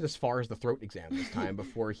as far as the throat exam this time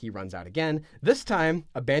before he runs out again. This time,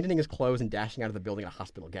 abandoning his clothes and dashing out of the building in a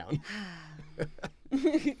hospital gown.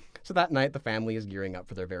 So that night, the family is gearing up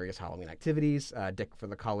for their various Halloween activities. Dick for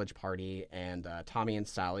the college party, and Tommy and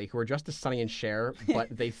Sally, who are dressed as Sonny and Cher, but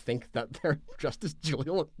they think that they're dressed as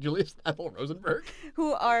Julius Ethel Rosenberg,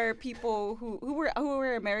 who are people who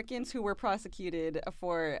were Americans who were prosecuted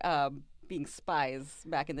for being spies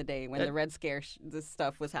back in the day when the Red Scare this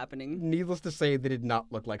stuff was happening. Needless to say, they did not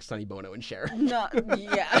look like Sonny Bono and Cher. Yeah.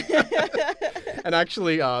 And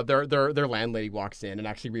actually, their landlady walks in and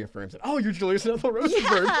actually reaffirms it. Oh, you're Julius and Ethel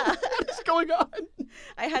Rosenberg. Yeah. What is going on?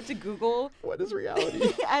 I had to Google. What is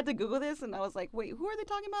reality? I had to Google this, and I was like, wait, who are they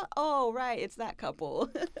talking about? Oh, right, it's that couple.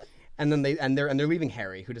 And then they're leaving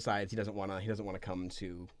Harry, who decides he doesn't want to come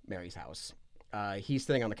to Mary's house. He's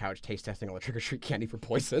sitting on the couch, taste testing all the trick-or-treat candy for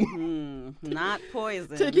poison. Not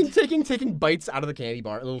poison. taking bites out of the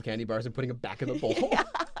little candy bars, and putting them back in the bowl.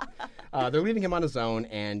 They're leaving him on his own,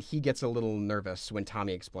 and he gets a little nervous when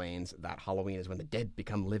Tommy explains that Halloween is when the dead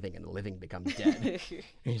become living and the living become dead. And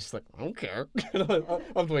he's just like, I don't care. I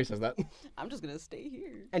love the way he says that. I'm just gonna stay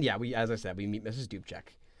here. And yeah, as I said, we meet Mrs.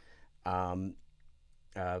 Dubček.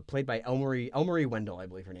 Played by Elmarie Wendell, I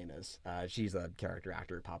believe her name is. She's a character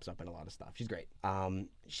actor who pops up in a lot of stuff. She's great.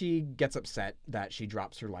 She gets upset that she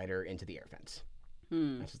drops her lighter into the air vents.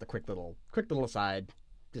 That's just a quick little aside.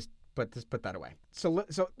 Just put that away. So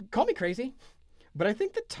call me crazy, but I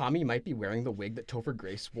think that Tommy might be wearing the wig that Topher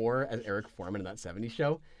Grace wore as Eric Foreman in that '70s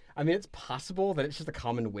show. I mean, it's possible that it's just a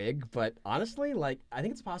common wig, but honestly, I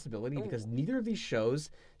think it's a possibility because neither of these shows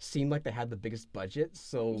seemed like they had the biggest budget,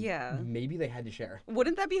 so maybe they had to share.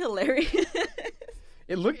 Wouldn't that be hilarious?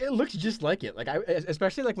 It looks just like it.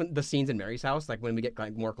 Especially when the scenes in Mary's house, when we get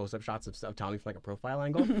more close-up shots of Tommy from a profile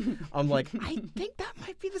angle, I'm like, I think that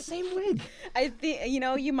might be the same wig. I think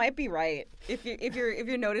you might be right. If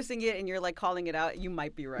you're noticing it and you're calling it out, you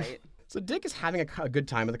might be right. So Dick is having a good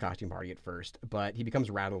time at the costume party at first, but he becomes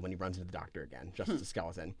rattled when he runs into the doctor again, just as a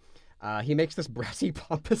skeleton. He makes this brassy,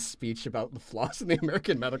 pompous speech about the flaws in the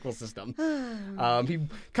American medical system. He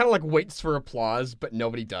kind of waits for applause, but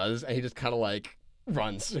nobody does, and he just kind of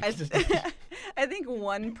runs. I think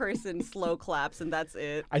one person slow claps and that's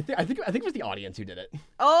it. I think it was the audience who did it.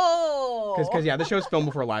 Oh, because the show's filmed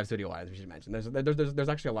before a live studio audience, we should mention. There's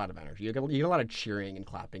actually a lot of energy. You get a lot of cheering and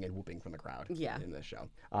clapping and whooping from the crowd. In this show.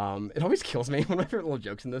 It always kills me. One of my favorite little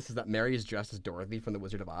jokes in this is that Mary is dressed as Dorothy from The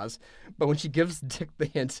Wizard of Oz, but when she gives Dick the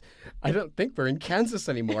hint, I don't think we're in Kansas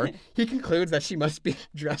anymore, he concludes that she must be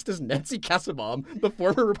dressed as Nancy Kassebaum, the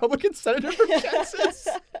former Republican senator from Kansas.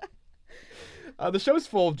 The show's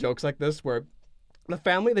full of jokes like this where the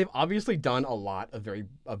family, they've obviously done a lot of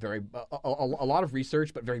a lot of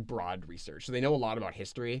research, but very broad research. So they know a lot about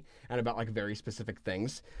history and about very specific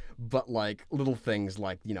things, but little things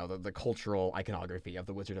the cultural iconography of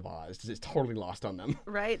the Wizard of Oz is totally lost on them.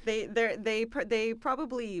 Right? They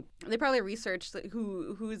probably researched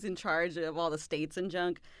who's in charge of all the states and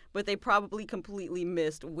junk, but they probably completely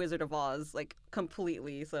missed Wizard of Oz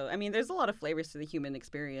completely. So I mean, there's a lot of flavors to the human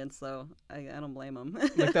experience, so I don't blame them.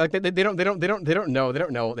 They don't know. They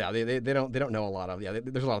don't know. Yeah, they don't know a lot of. Yeah,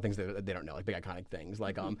 there's a lot of things that they don't know, big iconic things.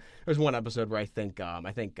 There's one episode where I think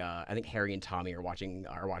Harry and Tommy are watching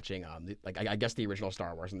I guess the original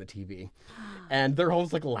Star Wars on the TV, and they're all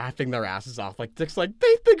laughing their asses off. Dick's they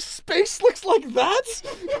think space looks like that.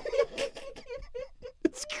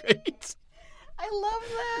 It's great. I love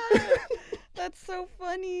that. That's so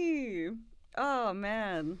funny. Oh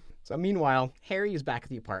man. So meanwhile, Harry is back at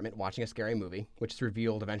the apartment watching a scary movie, which is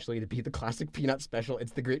revealed eventually to be the classic Peanut special,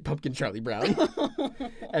 It's the Great Pumpkin Charlie Brown,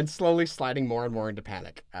 and slowly sliding more and more into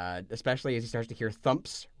panic, especially as he starts to hear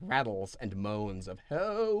thumps, rattles, and moans of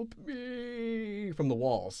 "Help me" from the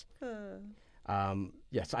walls.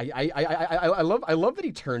 Yes, I love that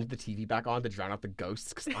he turned the TV back on to drown out the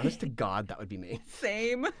ghosts, because honest to God, that would be me.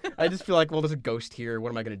 Same. I just feel well, there's a ghost here. What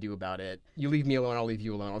am I going to do about it? You leave me alone, I'll leave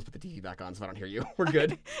you alone. I'll just put the TV back on so I don't hear you. We're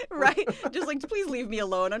good. Right? Just please leave me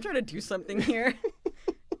alone. I'm trying to do something here.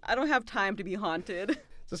 I don't have time to be haunted.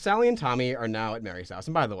 So Sally and Tommy are now at Mary's house.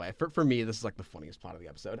 And by the way, for me, this is the funniest plot of the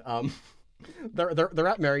episode. They're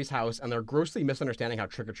at Mary's house, and they're grossly misunderstanding how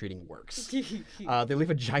trick-or-treating works. They leave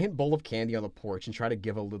a giant bowl of candy on the porch and try to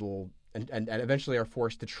give a little, and eventually are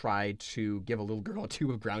forced to try to give a little girl a tube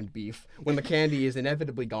of ground beef when the candy is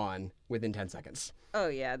inevitably gone within 10 seconds. Oh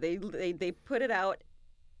yeah, they put it out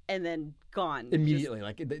and then gone immediately.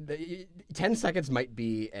 10 seconds might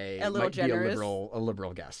be a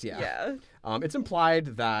liberal guess. Yeah. It's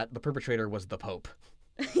implied that the perpetrator was the Pope.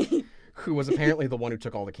 Who was apparently the one who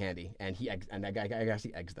took all the candy, and I guess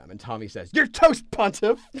he eggs them. And Tommy says, "You're toast,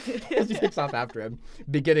 Pontiff!" as he takes off after him,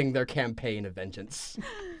 beginning their campaign of vengeance.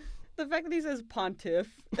 The fact that he says Pontiff,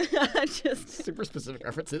 just super specific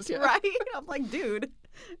references, yeah. Right? I'm like, dude,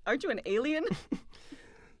 aren't you an alien?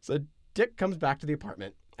 So Dick comes back to the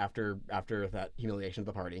apartment after that humiliation of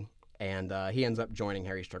the party, and he ends up joining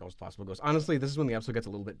Harry's struggles as possible. Goes, honestly, this is when the episode gets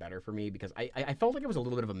a little bit better for me, because I felt like it was a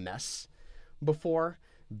little bit of a mess before.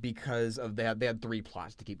 because of they had 3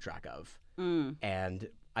 plots to keep track of, Mm. and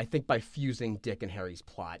I think by fusing Dick and Harry's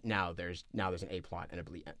plot, now there's an A plot and a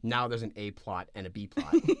plot and a B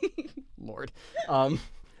plot. Lord, I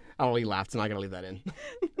only laughed, and I gotta leave that in.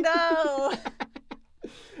 No.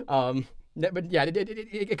 But yeah,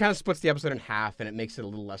 it kind of splits the episode in half, and it makes it a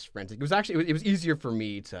little less frantic. It was actually it was easier for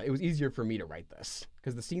me to write this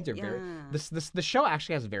because the scenes are very the show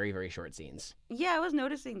actually has very, very short scenes. Yeah, I was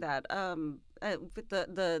noticing that. With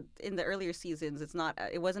the in the earlier seasons,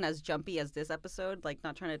 it wasn't as jumpy as this episode. Like,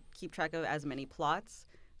 not trying to keep track of as many plots.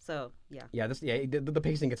 So yeah. Yeah, the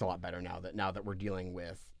pacing gets a lot better now that we're dealing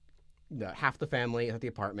with. Half the family is at the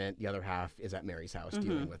apartment, the other half is at Mary's house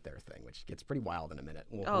dealing with their thing, which gets pretty wild in a minute.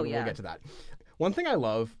 We'll get to that. One thing I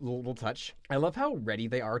love, little touch, I love how ready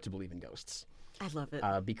they are to believe in ghosts. I love it.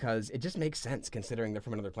 Because it just makes sense considering they're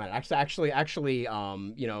from another planet. Actually,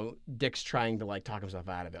 Dick's trying to like talk himself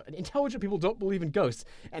out of it. Intelligent people don't believe in ghosts,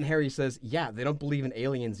 and Harry says, "Yeah, they don't believe in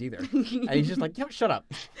aliens either." And he's just like, shut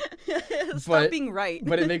up. Stop being right.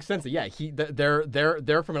 But it makes sense that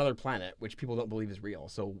they're from another planet, which people don't believe is real.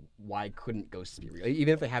 So why couldn't ghosts be real,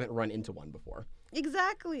 even if they haven't run into one before?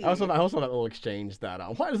 Exactly. I also that little exchange that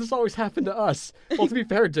why does this always happen to us? Well, to be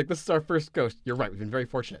fair, Dick, this is our first ghost. You're right. We've been very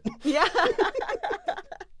fortunate. Yeah.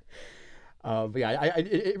 But yeah,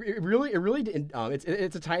 it really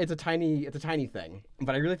it's a tiny thing,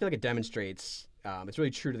 but I really feel like it demonstrates it's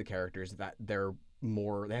really true to the characters that they have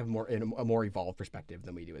a more evolved perspective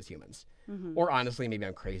than we do as humans. Mm-hmm. Or honestly, maybe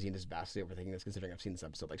I'm crazy and just vastly overthinking this, considering I've seen this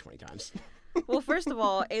episode like 20 times. Well, first of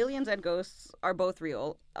all, aliens and ghosts are both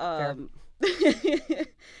real.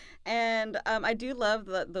 And I do love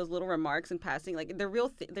those little remarks in passing. Like, they're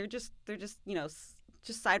real. They're just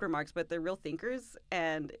just side remarks, but they're real thinkers.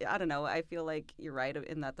 And I don't know. I feel like you're right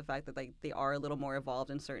in that the fact that like they are a little more evolved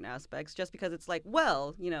in certain aspects. Just because it's like,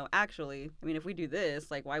 well, actually, I mean, if we do this,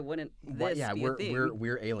 like, why wouldn't this be a thing?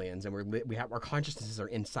 We're aliens, and we have our consciousnesses are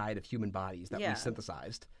inside of human bodies that we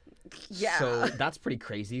synthesized. Yeah. So that's pretty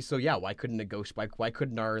crazy. So yeah, why couldn't a ghost? Why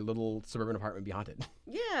couldn't our little suburban apartment be haunted?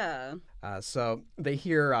 Yeah. So they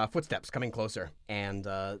hear footsteps coming closer, and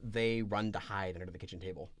they run to hide under the kitchen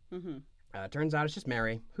table. Mm-hmm. Turns out it's just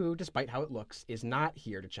Mary, who, despite how it looks, is not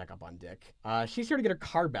here to check up on Dick. She's here to get her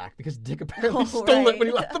car back because Dick apparently stole it when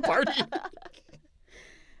he left the party.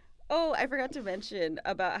 Oh, I forgot to mention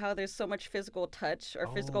about how there's so much physical touch or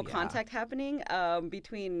physical contact happening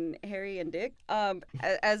between Harry and Dick.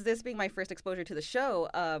 As this being my first exposure to the show,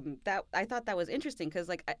 that I thought that was interesting because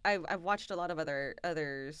like I've watched a lot of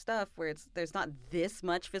other stuff where there's not this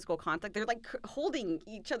much physical contact. They're like holding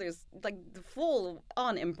each other's like full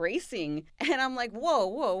on embracing, and I'm like,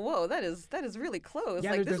 whoa, that is really close.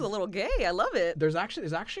 Yeah, like this is a little gay. I love it. There's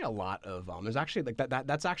actually a lot of there's actually like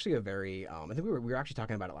that's actually a very I think we were actually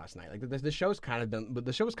talking about it last night. Like the show's kind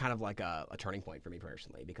of like a turning point for me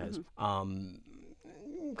personally because I'm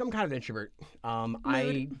kind of an introvert.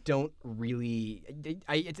 I don't really.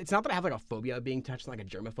 It's not that I have like a phobia of being touched, like a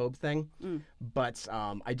germaphobe thing, but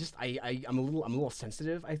I'm a little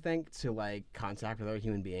sensitive, I think, to like contact with other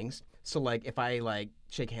human beings. So like if I like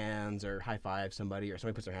shake hands or high five somebody or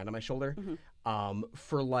somebody puts their hand on my shoulder,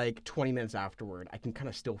 for like 20 minutes afterward, I can kind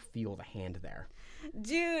of still feel the hand there.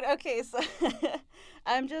 Dude, okay, so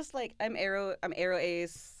I'm just like I'm arrow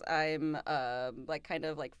ace. I'm like kind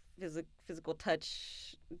of like physical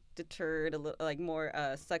touch deterred, a little like more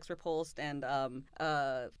sex repulsed, and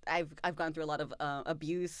I've gone through a lot of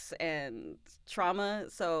abuse and trauma,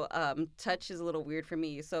 so touch is a little weird for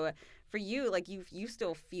me. So for you, like you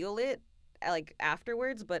still feel it like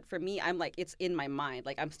afterwards, but for me, I'm like, it's in my mind.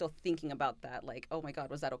 Like I'm still thinking about that. Like, oh my God,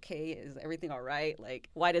 was that okay? Is everything all right? Like,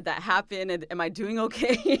 why did that happen? And am I doing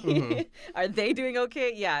okay? Mm-hmm. Are they doing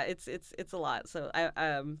okay? Yeah, it's a lot. So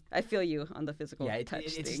I feel you on the physical touch thing.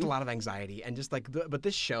 It's just a lot of anxiety, and just like but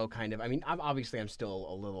this show kind of. I mean, obviously I'm still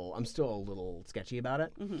a little sketchy about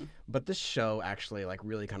it. Mm-hmm. But this show actually like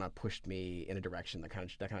really kind of pushed me in a direction that kind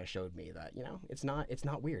of showed me that it's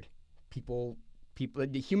not weird. People,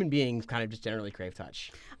 human beings kind of just generally crave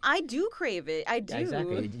touch. I do crave it. I do. Yeah,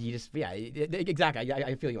 exactly. Exactly.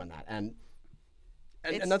 I feel you on that. And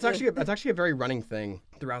that's actually a very running thing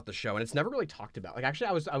throughout the show, and it's never really talked about. Like actually,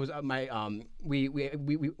 I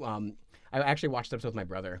actually watched the episode with my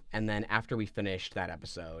brother, and then after we finished that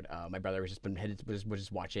episode, my brother was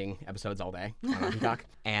just watching episodes all day on Peacock,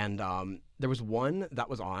 and there was one that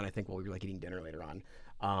was on, I think, while we were like eating dinner later on.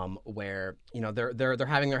 Where they're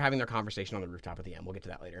having their conversation on the rooftop at the end. We'll get to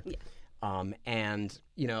that later. Yeah. And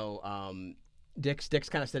Dick's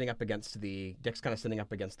kind of sitting up against the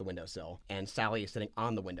windowsill, and Sally is sitting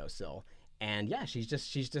on the windowsill, And yeah, she's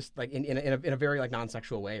just like in a very like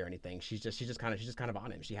non-sexual way or anything. She's just kind of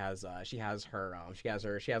on him. She has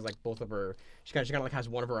like both of her. She kind of like has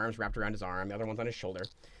one of her arms wrapped around his arm, the other one's on his shoulder,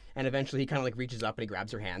 and eventually he kind of like reaches up and he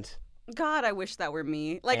grabs her hand. God, I wish that were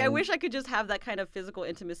me. Like, I wish I could just have that kind of physical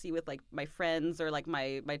intimacy with, like, my friends or, like,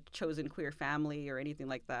 my chosen queer family or anything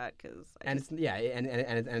like that.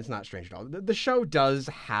 It's not strange at all. The show does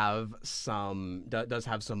have some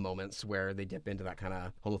moments where they dip into that kind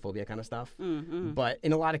of homophobia kind of stuff. Mm-hmm. But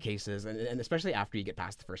in a lot of cases, and especially after you get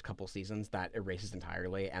past the first couple seasons, that erases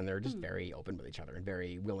entirely. And they're just very open with each other and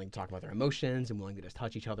very willing to talk about their emotions and willing to just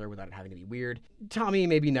touch each other without it having to be weird. Tommy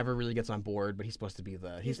maybe never really gets on board, but he's supposed to be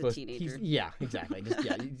he's a teenager. Yeah, exactly.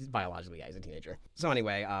 He's biologically, he's a teenager. So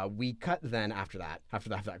anyway, we cut then after that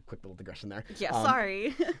quick little digression there. Yeah,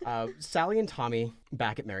 sorry. Sally and Tommy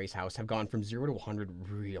back at Mary's house have gone from 0 to 100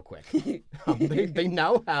 real quick. They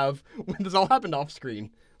now have, when this all happened off screen,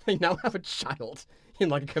 they now have a child in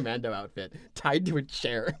like a commando outfit tied to a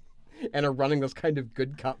chair and are running this kind of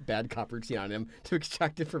good cop, bad cop routine on him to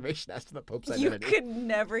extract information as to the Pope's identity. You could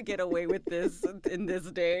never get away with this in this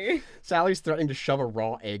day. Sally's threatening to shove a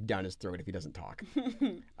raw egg down his throat if he doesn't talk.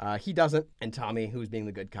 He doesn't, and Tommy, who's being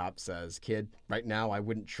the good cop, says, "Kid, right now I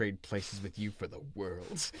wouldn't trade places with you for the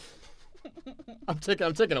world." I'm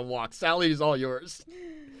taking a walk. Sally's all yours.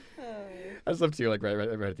 I just love to hear, like, right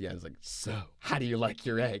at the end. It's like, so, how do you like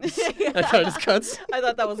your eggs? That kind of just cuts. I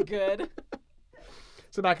thought that was good.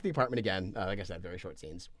 So back at the apartment again, like I said, very short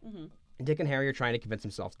scenes. Mm-hmm. Dick and Harry are trying to convince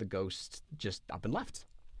themselves the ghost just up and left.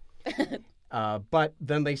 But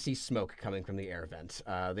then they see smoke coming from the air vent.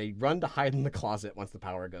 They run to hide in the closet once the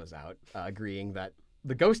power goes out, agreeing that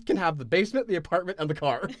the ghost can have the basement, the apartment, and the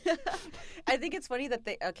car. I think it's funny that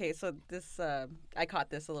so this, I caught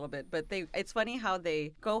this a little bit, but it's funny how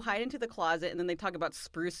they go hide into the closet and then they talk about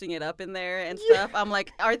sprucing it up in there and stuff. I'm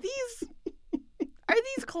like, are these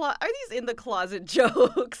in the closet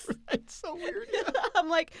jokes? It's so weird. Yeah. I'm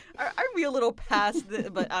like, are we a little past this?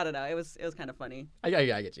 But I don't know. It was kind of funny. I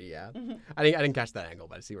get you, yeah. Mm-hmm. I didn't catch that angle,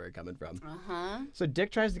 but I see where you're coming from. Uh-huh. So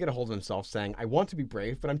Dick tries to get a hold of himself, saying, "I want to be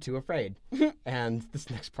brave, but I'm too afraid." And this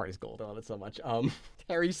next part is gold. I love it so much.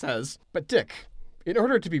 Harry says, "But Dick, in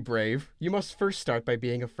order to be brave, you must first start by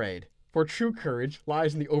being afraid. For true courage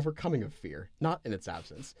lies in the overcoming of fear, not in its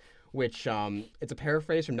absence." Which, it's a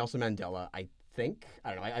paraphrase from Nelson Mandela, I think.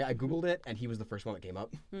 I don't know. I Googled it, and he was the first one that came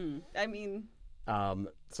up. I mean...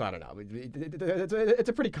 So I don't know. It's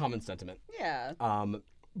a pretty common sentiment. Yeah.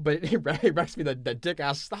 But it wrecks me that Dick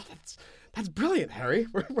asks, "Oh, that's brilliant, Harry.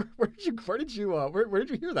 Where did you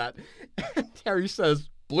hear that?" And Harry says,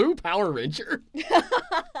 "Blue Power Ranger."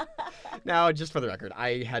 Now, just for the record,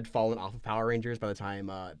 I had fallen off of Power Rangers by the time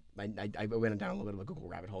I went down a little bit of a Google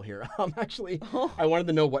rabbit hole here. I wanted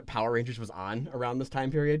to know what Power Rangers was on around this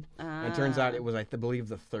time period. And it turns out it was, I believe,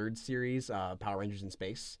 the third series, Power Rangers in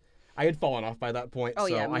Space. I had fallen off by that point,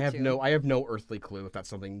 so I have no earthly clue if that's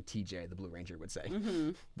something TJ, the Blue Ranger, would say.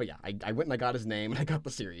 Mm-hmm. But yeah, I went and I got his name and I got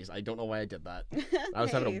the series. I don't know why I did that. I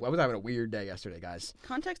was having a weird day yesterday, guys.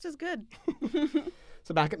 Context is good.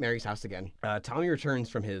 So back at Mary's house again, Tommy returns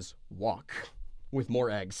from his walk with more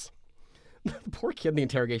eggs. The poor kid in the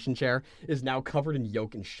interrogation chair is now covered in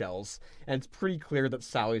yolk and shells, and it's pretty clear that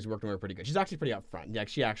Sally's worked him over pretty good. She's actually pretty upfront. Yeah,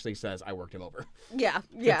 she actually says, "I worked him over." Yeah.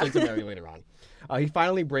 Takes to Mary later on. He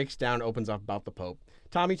finally breaks down and opens up about the Pope.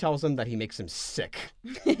 Tommy tells him that he makes him sick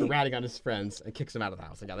for ratting on his friends and kicks him out of the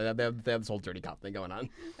house. They have this whole dirty cop thing going on.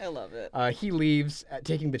 I love it. He leaves,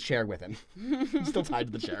 taking the chair with him. He's still tied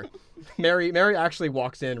to the chair. Mary actually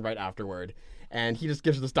walks in right afterward, and he just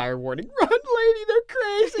gives her this dire warning: "Run, lady, they're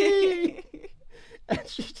crazy!" And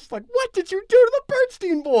she's just like, "What did you do to the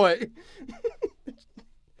Bernstein boy?"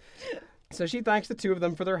 So she thanks the two of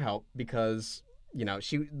them for their help because, you know,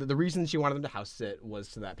 the reason she wanted them to house sit was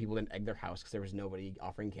so that people didn't egg their house because there was nobody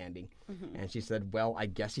offering candy. Mm-hmm. And she said, "Well, I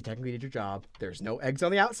guess you technically did your job. There's no eggs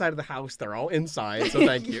on the outside of the house. They're all inside, so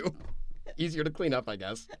thank you." Easier to clean up, I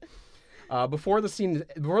guess. Before the scene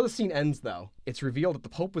ends, though, it's revealed that the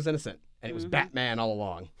Pope was innocent, and it was Batman all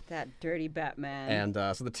along. That dirty Batman. And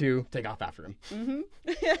so the two take off after him. Mm-hmm.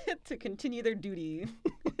 To continue their duty.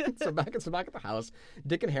 So back at the house,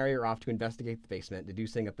 Dick and Harry are off to investigate the basement,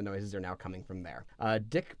 deducing that the noises are now coming from there.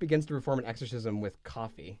 Dick begins to perform an exorcism with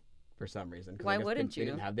coffee for some reason. Why wouldn't you?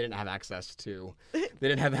 They didn't have access to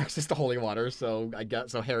holy water, so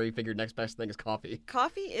Harry figured next best thing is coffee.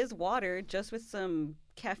 Coffee is water, just with some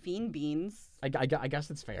caffeine beans. I guess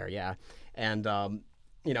it's fair, yeah. And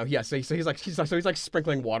you know, yeah. So he's like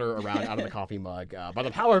sprinkling water around out of the coffee mug. By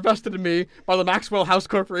the power vested in me by the Maxwell House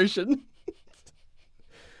Corporation.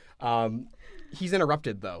 He's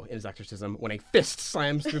interrupted, though, in his exorcism when a fist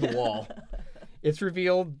slams through the wall. It's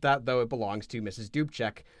revealed that, though, it belongs to Mrs.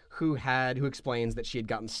 Dubček, who explains that she had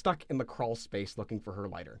gotten stuck in the crawl space looking for her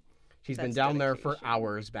lighter. She's been down there for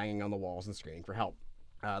hours, banging on the walls and screaming for help.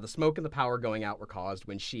 The smoke and the power going out were caused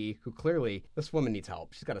when she, who clearly, this woman needs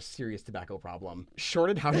help, she's got a serious tobacco problem,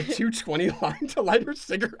 shorted out a 220 line to light her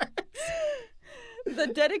cigarettes. The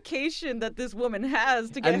dedication that this woman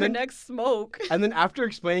has to get her next smoke. And then after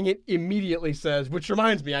explaining it, immediately says, which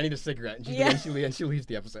reminds me, I need a cigarette. And she leaves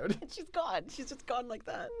the episode. She's gone. She's just gone like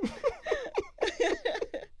that.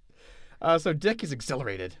 So Dick is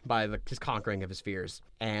exhilarated by his conquering of his fears,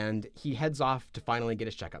 and he heads off to finally get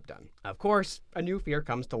his checkup done. Of course, a new fear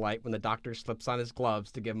comes to light when the doctor slips on his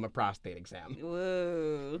gloves to give him a prostate exam.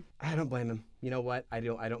 Whoa. I don't blame him. You know what? I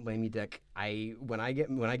don't blame you, Dick. When I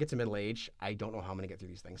get to middle age, I don't know how I'm gonna get through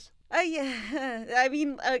these things. Yeah. I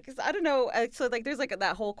mean, 'cause I don't know. So like, there's like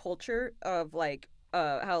that whole culture of like,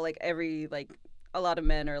 how like a lot of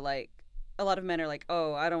men are like,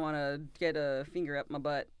 oh, I don't want to get a finger up my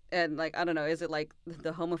butt. And, like, I don't know, is it, like,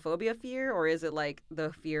 the homophobia fear, or is it, like,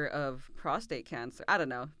 the fear of prostate cancer? I don't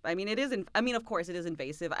know. I mean, of course, it is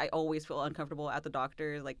invasive. I always feel uncomfortable at the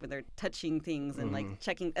doctor, like, when they're touching things and, like,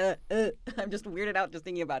 checking, I'm just weirded out just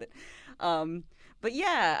thinking about it. But,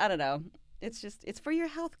 yeah, I don't know. It's for your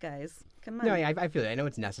health, guys. Come on. No, yeah, I feel it. I know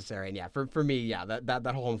it's necessary, and yeah, for me, yeah, that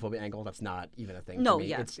whole homophobia angle, that's not even a thing. No, for me.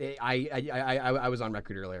 yeah. I was on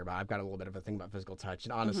record earlier about I've got a little bit of a thing about physical touch,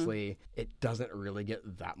 and honestly, it doesn't really get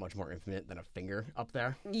that much more intimate than a finger up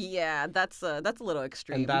there. Yeah, that's a little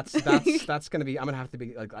extreme. And that's gonna be. I'm gonna have to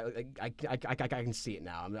be like I can see it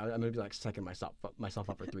now. I'm gonna be like psyching myself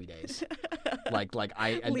up for 3 days.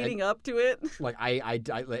 leading up to it. Like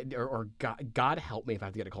or God help me if I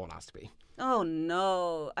have to get a colonoscopy. Oh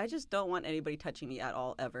no! I just don't want anybody touching me at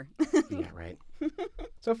all ever. Yeah, right.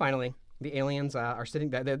 So finally, the aliens are sitting.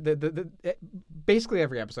 Basically,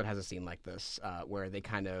 every episode has a scene like this where they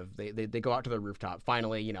kind of they go out to the rooftop.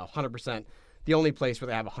 Finally, 100%. The only place where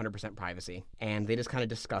they have 100% privacy, and they just kind of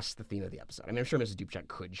discuss the theme of the episode. I mean, I'm sure Mrs. Dubček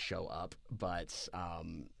could show up, but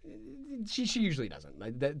she usually doesn't.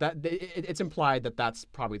 It's implied that that's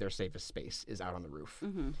probably their safest space is out on the roof,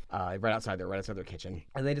 right outside their kitchen.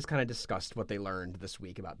 And they just kind of discussed what they learned this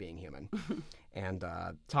week about being human. And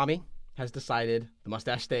Tommy has decided the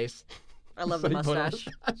mustache stays. I love the mustache.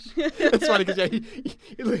 It's funny because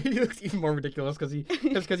he looks even more ridiculous because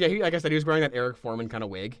like I said, he was wearing that Eric Foreman kind of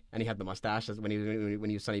wig, and he had the mustache when he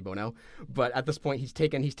was Sonny Bono. But at this point, he's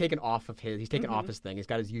taken off his thing. He's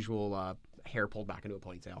got his usual hair pulled back into a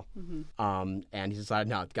ponytail, and he's decided,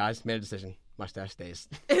 no, guys, made a decision. Mustache stays.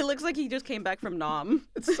 It looks like he just came back from Nam.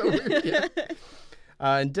 It's so weird. Yeah.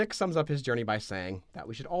 And Dick sums up his journey by saying that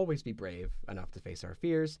we should always be brave enough to face our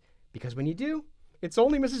fears, because when you do, it's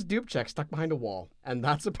only Mrs. Dubček stuck behind a wall, and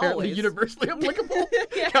that's apparently universally applicable.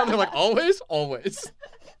 Yeah. And they're like, always? Always.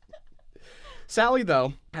 Sally,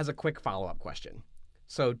 though, has a quick follow-up question.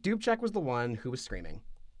 So Dubček was the one who was screaming,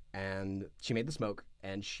 and she made the smoke,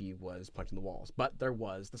 and she was punching the walls. But there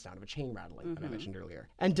was the sound of a chain rattling that I mentioned earlier.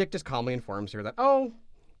 And Dick just calmly informs her that, I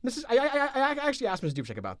actually asked Mrs.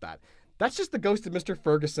 Dubček about that. That's just the ghost of Mr.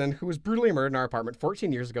 Ferguson, who was brutally murdered in our apartment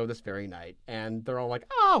 14 years ago this very night. And they're all like,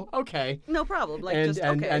 oh, okay. No problem.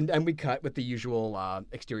 And we cut with the usual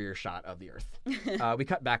exterior shot of the Earth. We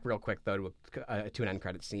cut back real quick, though, to an end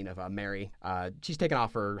credit scene of Mary. She's taken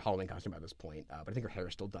off her Halloween costume by this point, but I think her hair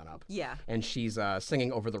is still done up. Yeah. And she's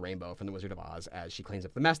singing Over the Rainbow from The Wizard of Oz as she cleans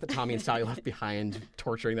up the mess that Tommy and Sally left behind,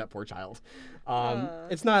 torturing that poor child.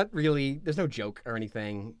 It's not really, there's no joke or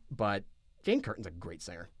anything, but Jane Curtin's a great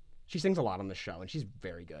singer. She sings a lot on the show, and she's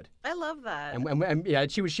very good. I love that. And yeah,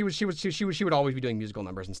 she would always be doing musical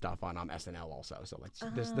numbers and stuff on SNL also. So like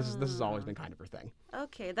this has always been kind of her thing.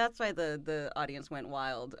 Okay, that's why the audience went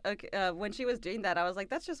wild. Okay, when she was doing that, I was like,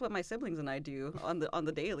 that's just what my siblings and I do on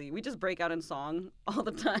the daily. We just break out in song all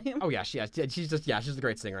the time. Oh yeah, she's a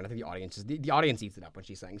great singer, and I think the audience eats it up when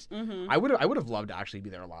she sings. Mm-hmm. I would have loved to actually be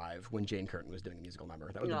there live when Jane Curtin was doing a musical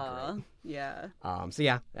number. That would be great. Yeah. So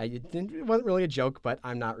yeah, it wasn't really a joke, but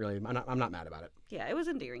I'm not mad about it. Yeah, it was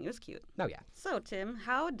endearing. It was cute. Oh yeah. So Tim,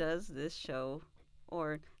 how does this show,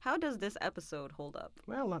 or how does this episode hold up?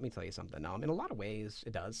 Well, let me tell you something. In a lot of ways,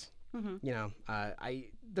 it does. Mm-hmm.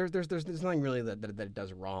 there's nothing really that it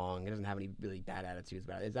does wrong. It doesn't have any really bad attitudes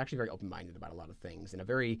about it. It's actually very open-minded about a lot of things in a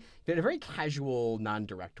very casual,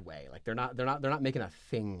 non-direct way. Like they're not making a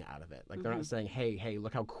thing out of it. Like they're not saying, hey,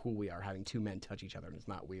 look how cool we are having two men touch each other and it's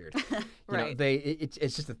not weird. Right.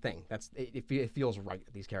 It's just a thing. It feels right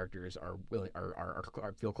that these characters are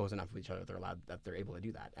feel close enough with each other that they're able to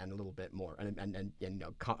do that, and a little bit more and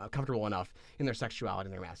comfortable enough in their sexuality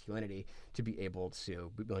and their masculinity to be able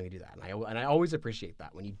to be willing to do that. And I always appreciate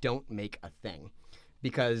that when you don't make a thing,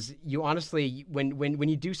 because you honestly, when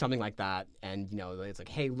you do something like that, and it's like,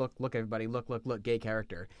 hey, look everybody, look, gay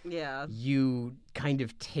character. Yeah. You kind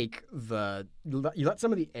of take you let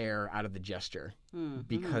some of the air out of the gesture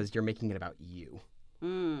because you're making it about you,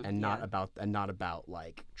 and not about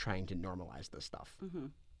like trying to normalize this stuff.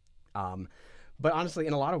 But honestly,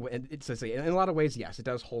 in a lot of ways, yes, it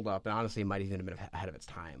does hold up, and honestly, it might even have been ahead of its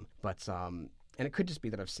time. But and it could just be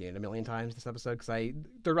that I've seen it a million times this episode, because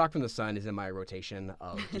Third Rock from the Sun is in my rotation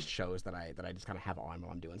of just shows that I just kind of have on while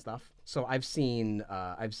I'm doing stuff. So I've seen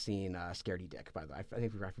Scaredy Dick, by the way. I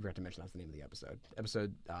think we forgot to mention that's the name of the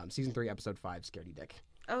episode. Season 3, episode 5, Scaredy Dick.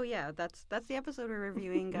 Oh yeah, that's the episode we're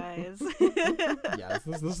reviewing, guys. Yeah,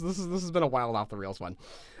 this has been a wild off the rails one.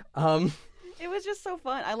 It was just so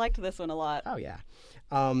fun. I liked this one a lot. Oh yeah.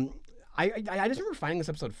 I just remember finding this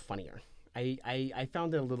episode funnier. I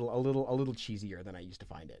found it a little cheesier than I used to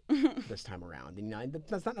find it this time around. And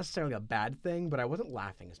that's not necessarily a bad thing, but I wasn't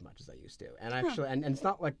laughing as much as I used to. And actually, and it's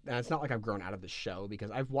not like I've grown out of the show,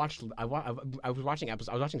 because I was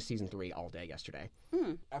watching season 3 all day yesterday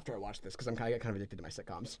after I watched this, because I'm kind of addicted to my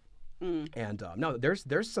sitcoms. And no, there's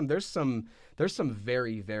some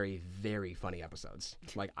very, very, very funny episodes.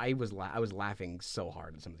 Like I was laughing so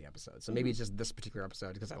hard at some of the episodes. So maybe it's just this particular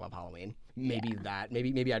episode because I love Halloween. Maybe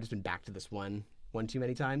maybe I've just been back to this one too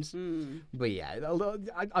many times. But yeah,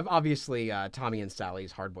 obviously Tommy and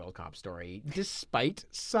Sally's hard-boiled cop story, despite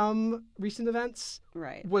some recent events,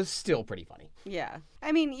 was still pretty funny. Yeah,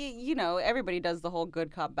 I mean, everybody does the whole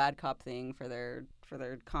good cop bad cop thing for their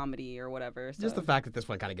comedy or whatever. So. Just the fact that this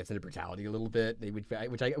one kind of gets into brutality a little bit,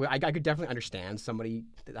 which I could definitely understand somebody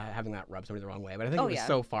having that rub somebody the wrong way, but I think it was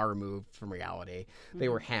so far removed from reality. They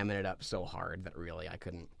were hamming it up so hard that really I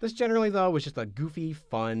couldn't. This generally, though, was just a goofy,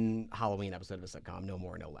 fun Halloween episode of a sitcom, no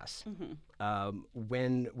more, no less.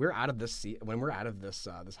 When we're out of this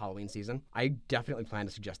this Halloween season, I definitely plan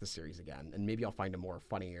to suggest this series again, and maybe I'll find a more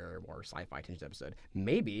funnier, more sci-fi tinged episode.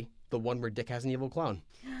 Maybe the one where Dick has an evil clone.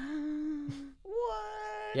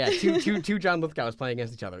 Yeah, two John Lithgows playing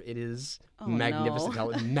against each other. It is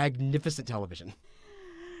magnificent television.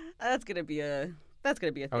 That's gonna be a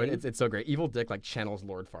thing. Oh, it's so great. Evil Dick like channels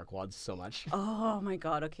Lord Farquaad so much. Oh my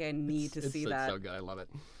god. Okay, I need to see that. It's so good. I love it.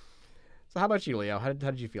 So how about you, Leo? How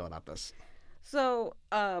did you feel about this? So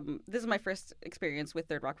this is my first experience with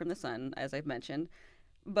Third Rock from the Sun, as I've mentioned.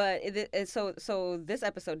 But so this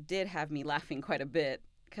episode did have me laughing quite a bit,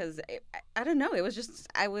 because I don't know. It was just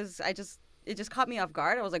it just caught me off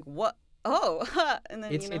guard. I was like, what? Oh, and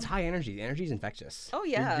then it's high energy. The energy is infectious. Oh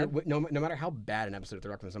yeah. No matter how bad an episode of The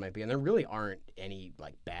Rock from the Sun might be, and there really aren't any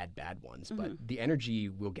like bad ones, but the energy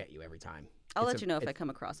will get you every time. I'll let you know if I come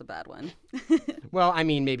across a bad one. Well, I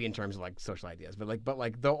mean, maybe in terms of like social ideas, but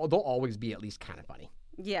they'll always be at least kind of funny.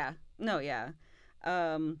 Yeah. No. Yeah.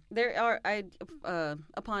 There are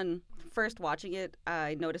upon first watching it,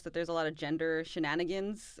 I noticed that there's a lot of gender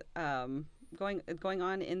shenanigans going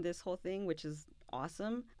on in this whole thing, which is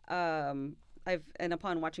awesome. And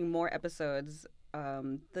upon watching more episodes,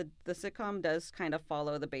 the sitcom does kind of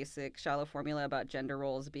follow the basic shallow formula about gender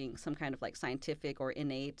roles being some kind of like scientific or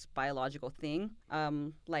innate biological thing,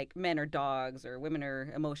 like men are dogs or women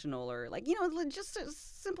are emotional, or like just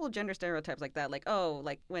simple gender stereotypes like that, like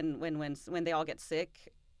like when they all get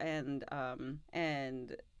sick. And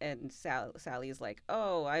Sally's like,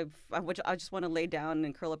 I just want to lay down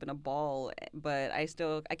and curl up in a ball, but I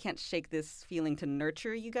can't shake this feeling to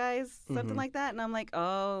nurture you guys, something like that. And I'm like,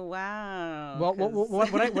 oh wow. Well,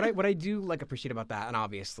 what I do like appreciate about that, and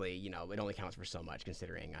obviously it only counts for so much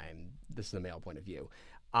considering this is a male point of view.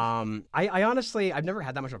 I honestly I've never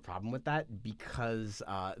had that much of a problem with that, because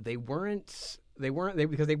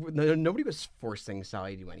nobody was forcing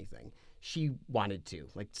Sally to do anything. She wanted to,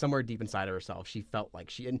 like somewhere deep inside of herself, she felt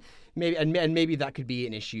like she, and maybe that could be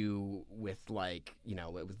an issue with like it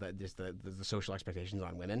was the social expectations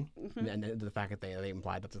on women, and the fact that they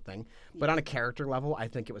implied that's a thing. But on a character level, I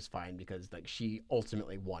think it was fine, because like she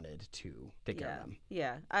ultimately wanted to take care of them.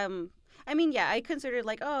 Yeah. I mean, yeah, I considered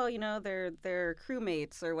like, they're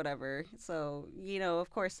crewmates or whatever. So of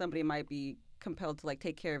course somebody might be compelled to like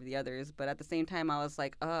take care of the others, but at the same time I was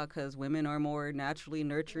like, because women are more naturally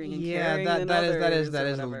nurturing and caring than others. That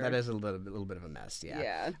is a little bit of a mess.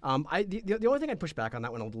 Yeah. The only thing I'd push back on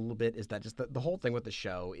that one a little bit is that just the whole thing with the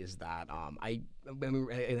show is that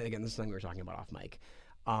again, this is something we were talking about off mic.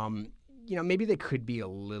 Maybe they could be a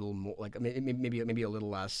little more like maybe a little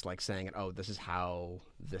less like saying, oh, this is how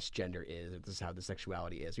this gender is, or this is how the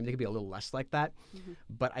sexuality is. Maybe they could be a little less like that. Mm-hmm.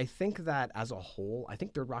 But I think that as a whole, I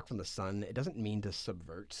think Third Rock from the Sun, it doesn't mean to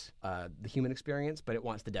subvert the human experience, but it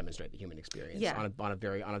wants to demonstrate the human experience on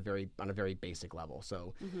a very basic level.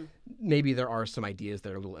 So maybe there are some ideas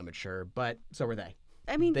that are a little immature, but so are they.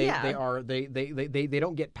 I mean, they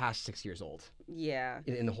don't get past 6 years old. Yeah.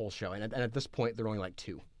 In the whole show, and at this point, they're only like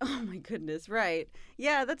 2. Oh my goodness, right?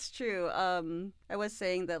 Yeah, that's true. I was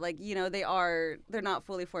saying that they're not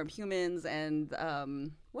fully formed humans, and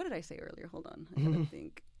what did I say earlier? Hold on, I gotta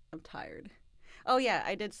think. I'm tired. Oh yeah,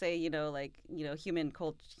 I did say human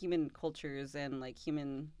cultures and like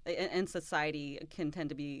human and society can tend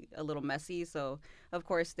to be a little messy. So of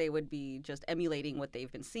course they would be just emulating what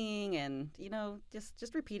they've been seeing and just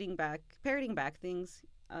parroting back things.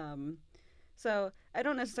 So I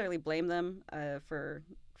don't necessarily blame them for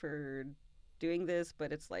doing this,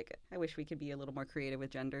 but it's like I wish we could be a little more creative with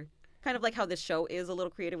gender. Kind of like how this show is a little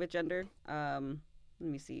creative with gender. Let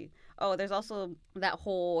me see. Oh, there's also that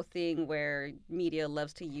whole thing where media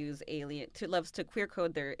loves to queer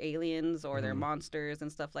code their aliens or their monsters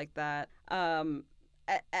and stuff like that.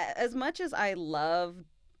 As much as I love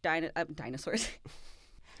dinosaurs,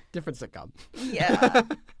 different sitcom. Yeah,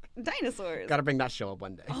 dinosaurs. Got to bring that show up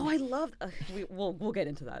one day. Oh, I love. We'll get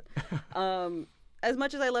into that. As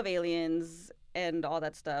much as I love aliens and all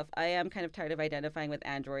that stuff, I am kind of tired of identifying with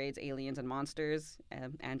androids, aliens, and monsters.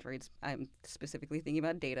 Androids, I'm specifically thinking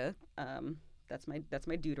about Data. That's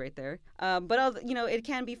my dude right there. But it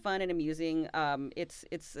can be fun and amusing. It's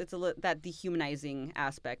that dehumanizing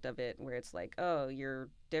aspect of it, where it's like, oh, you're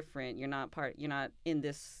different. You're not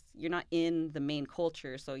in the main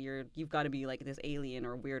culture, so you've got to be like this alien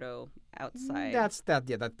or weirdo outside. That's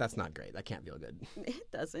not great. That can't feel good. It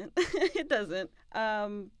doesn't. It doesn't.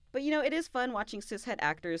 But it is fun watching cishet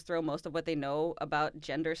actors throw most of what they know about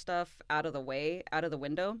gender stuff out of the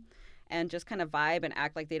window, and just kind of vibe and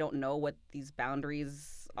act like they don't know what these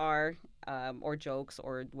boundaries are, or jokes,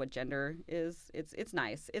 or what gender is. It's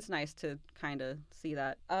nice. It's nice to kind of see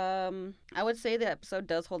that. I would say the episode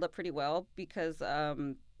does hold up pretty well because of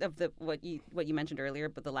what you mentioned earlier,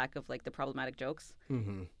 but the lack of like the problematic jokes.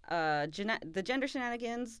 Mm-hmm. The gender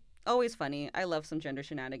shenanigans. Always funny. I love some gender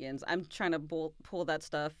shenanigans. I'm trying to pull that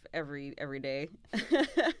stuff every day.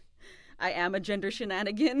 I am a gender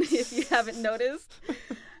shenanigan, if you haven't noticed.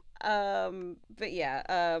 But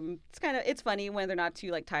yeah, it's funny when they're not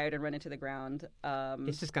too like tired and run into the ground.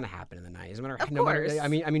 It's just gonna happen in the 90s. Of course. I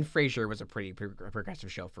mean, Frasier was a pretty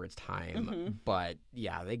progressive show for its time, but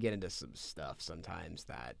yeah, they get into some stuff sometimes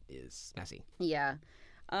that is messy. Yeah.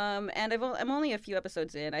 And I'm only a few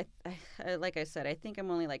episodes in. I like I said, I think I'm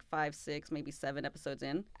only like 5, 6, maybe 7 episodes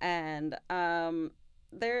in, and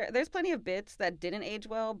there's plenty of bits that didn't age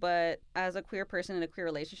well. But as a queer person in a queer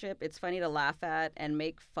relationship, it's funny to laugh at and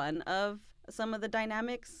make fun of some of the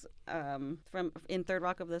dynamics in Third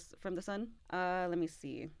Rock from the Sun. Let me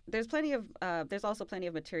see. There's also plenty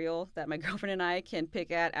of material that my girlfriend and I can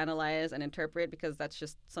pick at, analyze, and interpret, because that's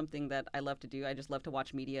just something that I love to do. I just love to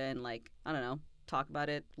watch media and I don't know. Talk about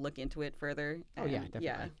it, look into it further. And, oh yeah,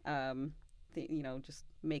 definitely. Just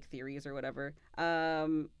make theories or whatever.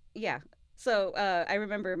 Yeah. So I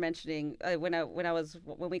remember mentioning when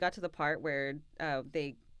we got to the part where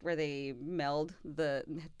they meld the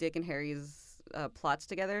Dick and Harry's plots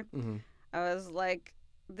together. Mm-hmm. I was like,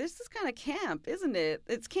 this is kind of camp, isn't it?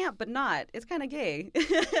 It's camp, but not. It's kind of gay.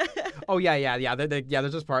 Oh yeah.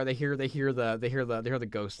 There's this part. They hear the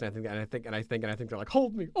ghost, and I think they're like,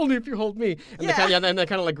 hold me, only if you hold me. And they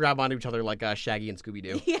kind of like grab onto each other like Shaggy and Scooby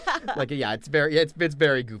Doo. Yeah. It's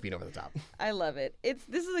very goofy and over the top. I love it.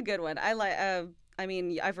 This is a good one. I like. I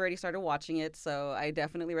mean, I've already started watching it, so I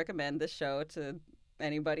definitely recommend this show to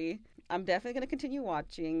anybody. I'm definitely going to continue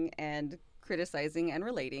watching and criticizing and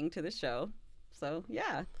relating to the show. So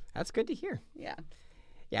yeah, that's good to hear. Yeah.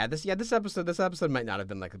 This episode might not have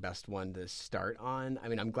been like the best one to start on. I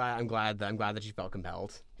mean, I'm glad that you felt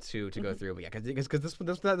compelled to go through. But yeah, because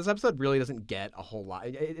this episode really doesn't get a whole lot.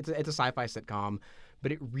 It's a sci-fi sitcom,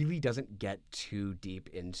 but it really doesn't get too deep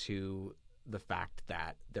into the fact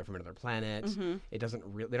that they're from another planet. Mm-hmm. They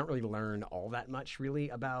don't really learn all that much really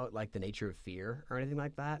about like the nature of fear or anything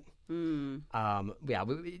like that. Yeah,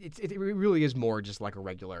 it really is more just like a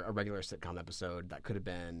regular sitcom episode that could have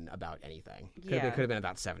been about anything. Could have been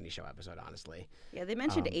about 70 show episode, honestly. Yeah, they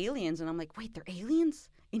mentioned aliens, and I'm like, wait, they're aliens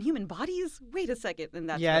in human bodies? Wait a second, and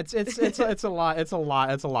that's it's a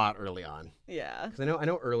lot early on. Yeah, because I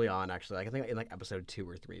know early on actually, like I think in like episode 2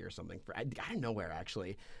 or 3 or something, out of nowhere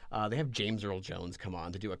actually, they have James Earl Jones come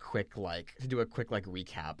on to do a quick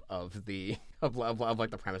recap of the of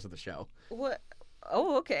like the premise of the show. What?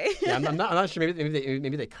 Oh, okay. Yeah, I'm not sure.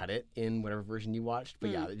 Maybe they cut it in whatever version you watched, but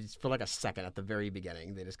yeah, just for like a second at the very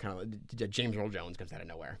beginning, they just kind of James Earl Jones comes out of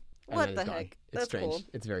nowhere. What the heck? It's That's strange. Cool.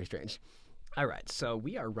 It's very strange. All right, so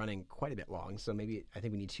we are running quite a bit long, so I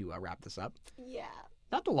think we need to wrap this up. Yeah.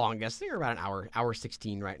 Not the longest. I think we're about an hour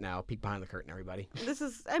 16 right now. Peek behind the curtain, everybody.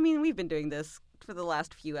 We've been doing this for the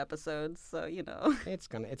last few episodes, so you know. It's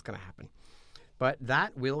gonna happen. But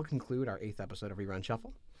that will conclude our 8th episode of Rerun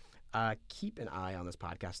Shuffle. Keep an eye on this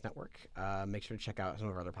podcast network. Make sure to check out some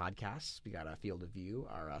of our other podcasts. We got a Field of View,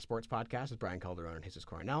 our sports podcast with Brian Calderon and Jesus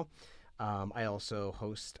Coronel. I also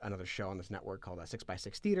host another show on this network called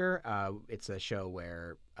 6x6 Theater. It's a show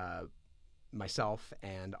where myself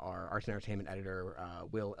and our arts and entertainment editor,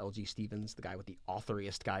 Will L.G. Stevens, the guy with the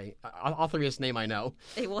authoriest name I know.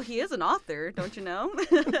 Hey, well, he is an author, don't you know?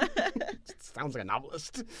 Sounds like a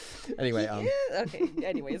novelist. Anyway. Okay,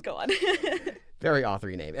 anyways, go on. Very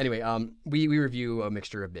authory name. Anyway, we review a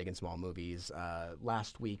mixture of big and small movies.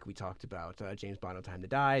 Last week we talked about James Bond: No Time to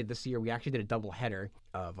Die. This year we actually did a double header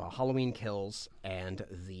of Halloween Kills and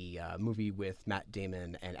the movie with Matt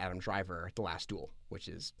Damon and Adam Driver, The Last Duel, which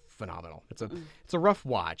is phenomenal. It's a rough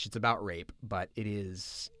watch. It's about rape, but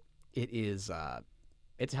it's a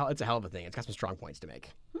hell of a thing. It's got some strong points to make.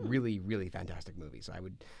 Really, really fantastic movie. So I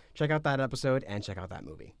would check out that episode and check out that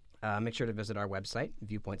movie. Make sure to visit our website,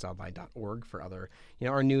 viewpointsonline.org, for other,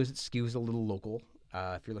 our news that skews a little local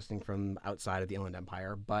if you're listening from outside of the Inland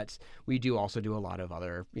Empire. But we do also do a lot of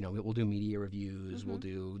other, we'll do media reviews, we'll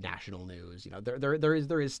do national news.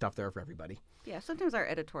 There is stuff there for everybody. Yeah, sometimes our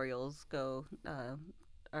editorials go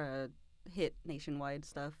hit nationwide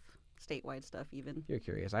stuff, statewide stuff even. You're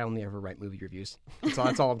curious. I only ever write movie reviews.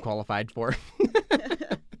 That's all I'm qualified for.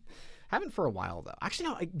 Haven't for a while, though. Actually,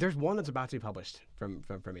 no, there's one that's about to be published from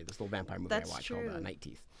me, this little vampire movie I watched called Night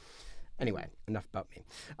Teeth. Anyway, enough about me.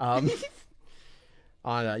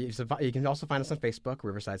 You can also find us on Facebook,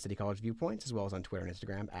 Riverside City College Viewpoints, as well as on Twitter and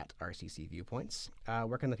Instagram at RCC Viewpoints.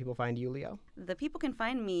 Where can the people find you, Leo? The people can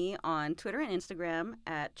find me on Twitter and Instagram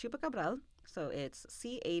at Chupacabral. So it's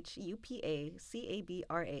CHUPACABRAL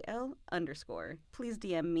 _. Please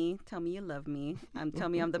DM me. Tell me you love me. Tell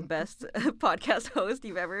me I'm the best podcast host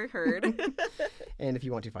you've ever heard. And if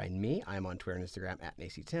you want to find me, I'm on Twitter and Instagram at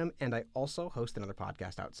NacyTim. And I also host another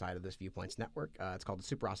podcast outside of this Viewpoints network. It's called The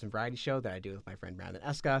Super Awesome Variety Show that I do with my friend Brandon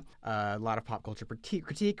Eska. A lot of pop culture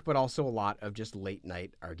critique, but also a lot of just late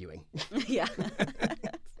night arguing. Yeah.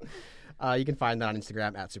 You can find that on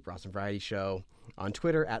Instagram at Super Awesome Variety Show, on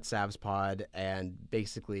Twitter at SavsPod, and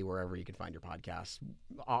basically wherever you can find your podcast.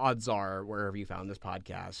 Odds are wherever you found this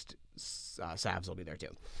podcast, Savs will be there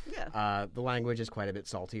too. Yeah. The language is quite a bit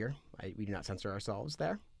saltier. We do not censor ourselves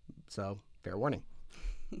there, so fair warning.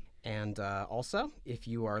 And also, if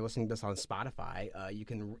you are listening to this on Spotify, you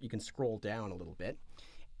can scroll down a little bit,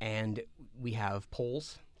 and we have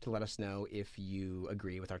polls to let us know if you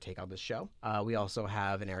agree with our take on this show. We also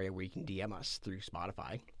have an area where you can DM us through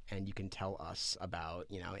Spotify, and you can tell us about,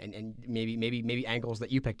 and maybe angles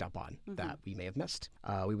that you picked up on that we may have missed.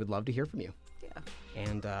 We would love to hear from you. Yeah.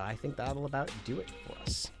 And I think that'll about do it for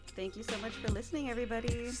us. Thank you so much for listening,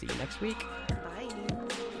 everybody. See you next week. Bye.